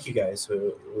 thank you guys.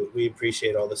 We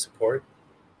appreciate all the support,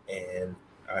 and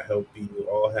I hope you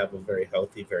all have a very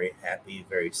healthy, very happy,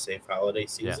 very safe holiday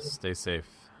season. Yes, stay safe.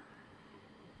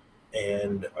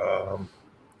 And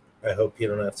I hope you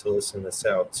don't have to listen to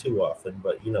Sal too often,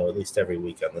 but, at least every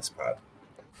week on this pod.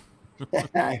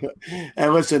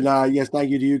 And listen, yes,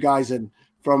 thank you to you guys. And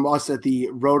from us at the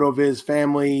RotoViz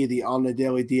family, the On the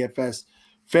Daily DFS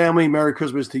family, Merry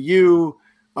Christmas to you.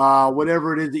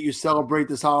 Whatever it is that you celebrate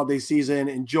this holiday season,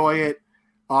 enjoy it.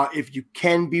 If you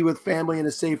can be with family in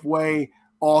a safe way,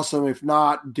 awesome. If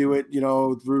not, do it,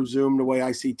 through Zoom, the way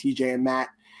I see TJ and Matt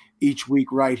each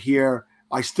week right here.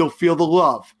 I still feel the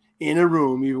love in a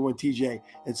room, even when TJ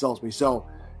insults me. So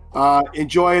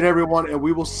enjoy it, everyone, and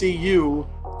we will see you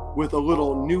with a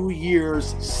little New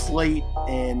Year's slate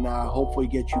and hopefully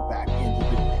get you back into the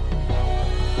game.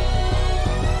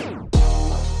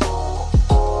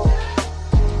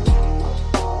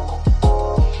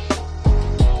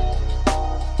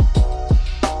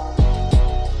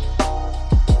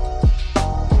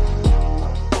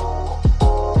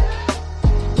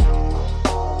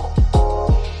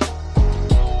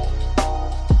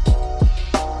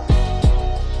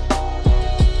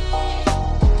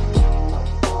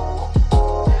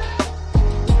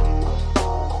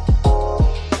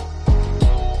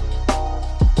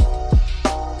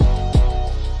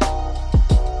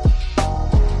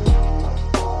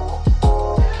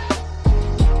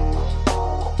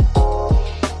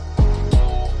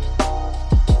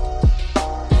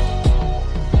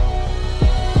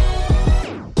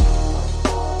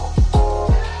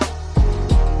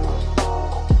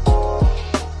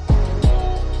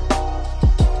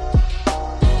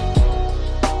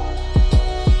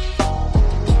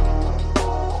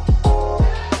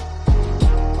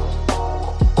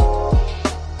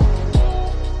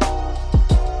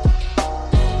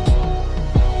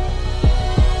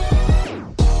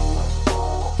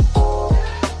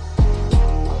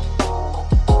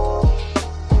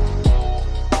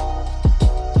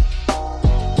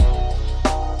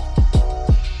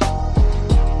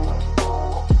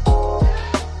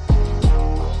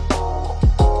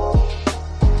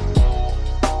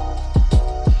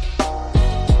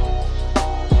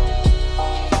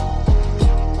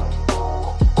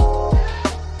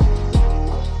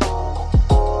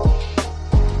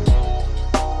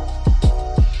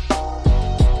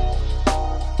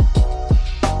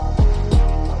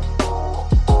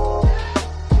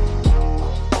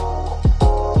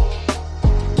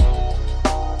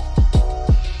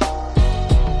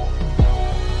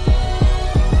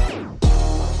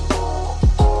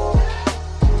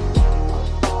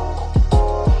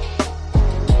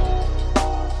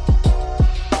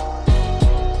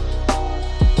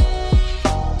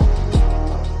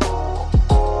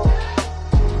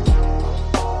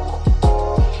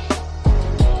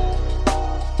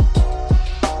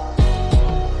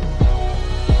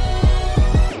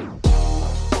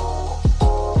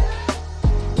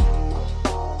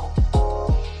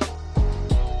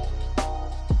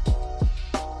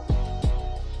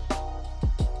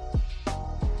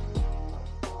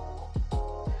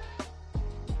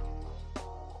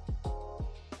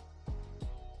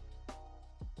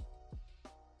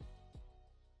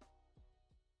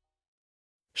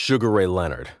 Sugar Ray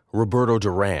Leonard, Roberto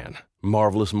Duran,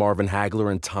 Marvelous Marvin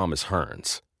Hagler, and Thomas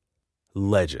Hearns.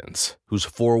 Legends, whose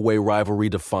four-way rivalry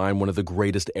defined one of the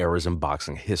greatest eras in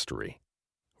boxing history.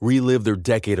 Relive their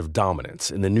decade of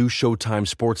dominance in the new Showtime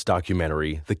sports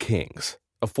documentary, The Kings,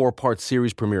 a 4-part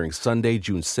series premiering Sunday,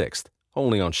 June 6th,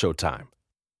 only on Showtime.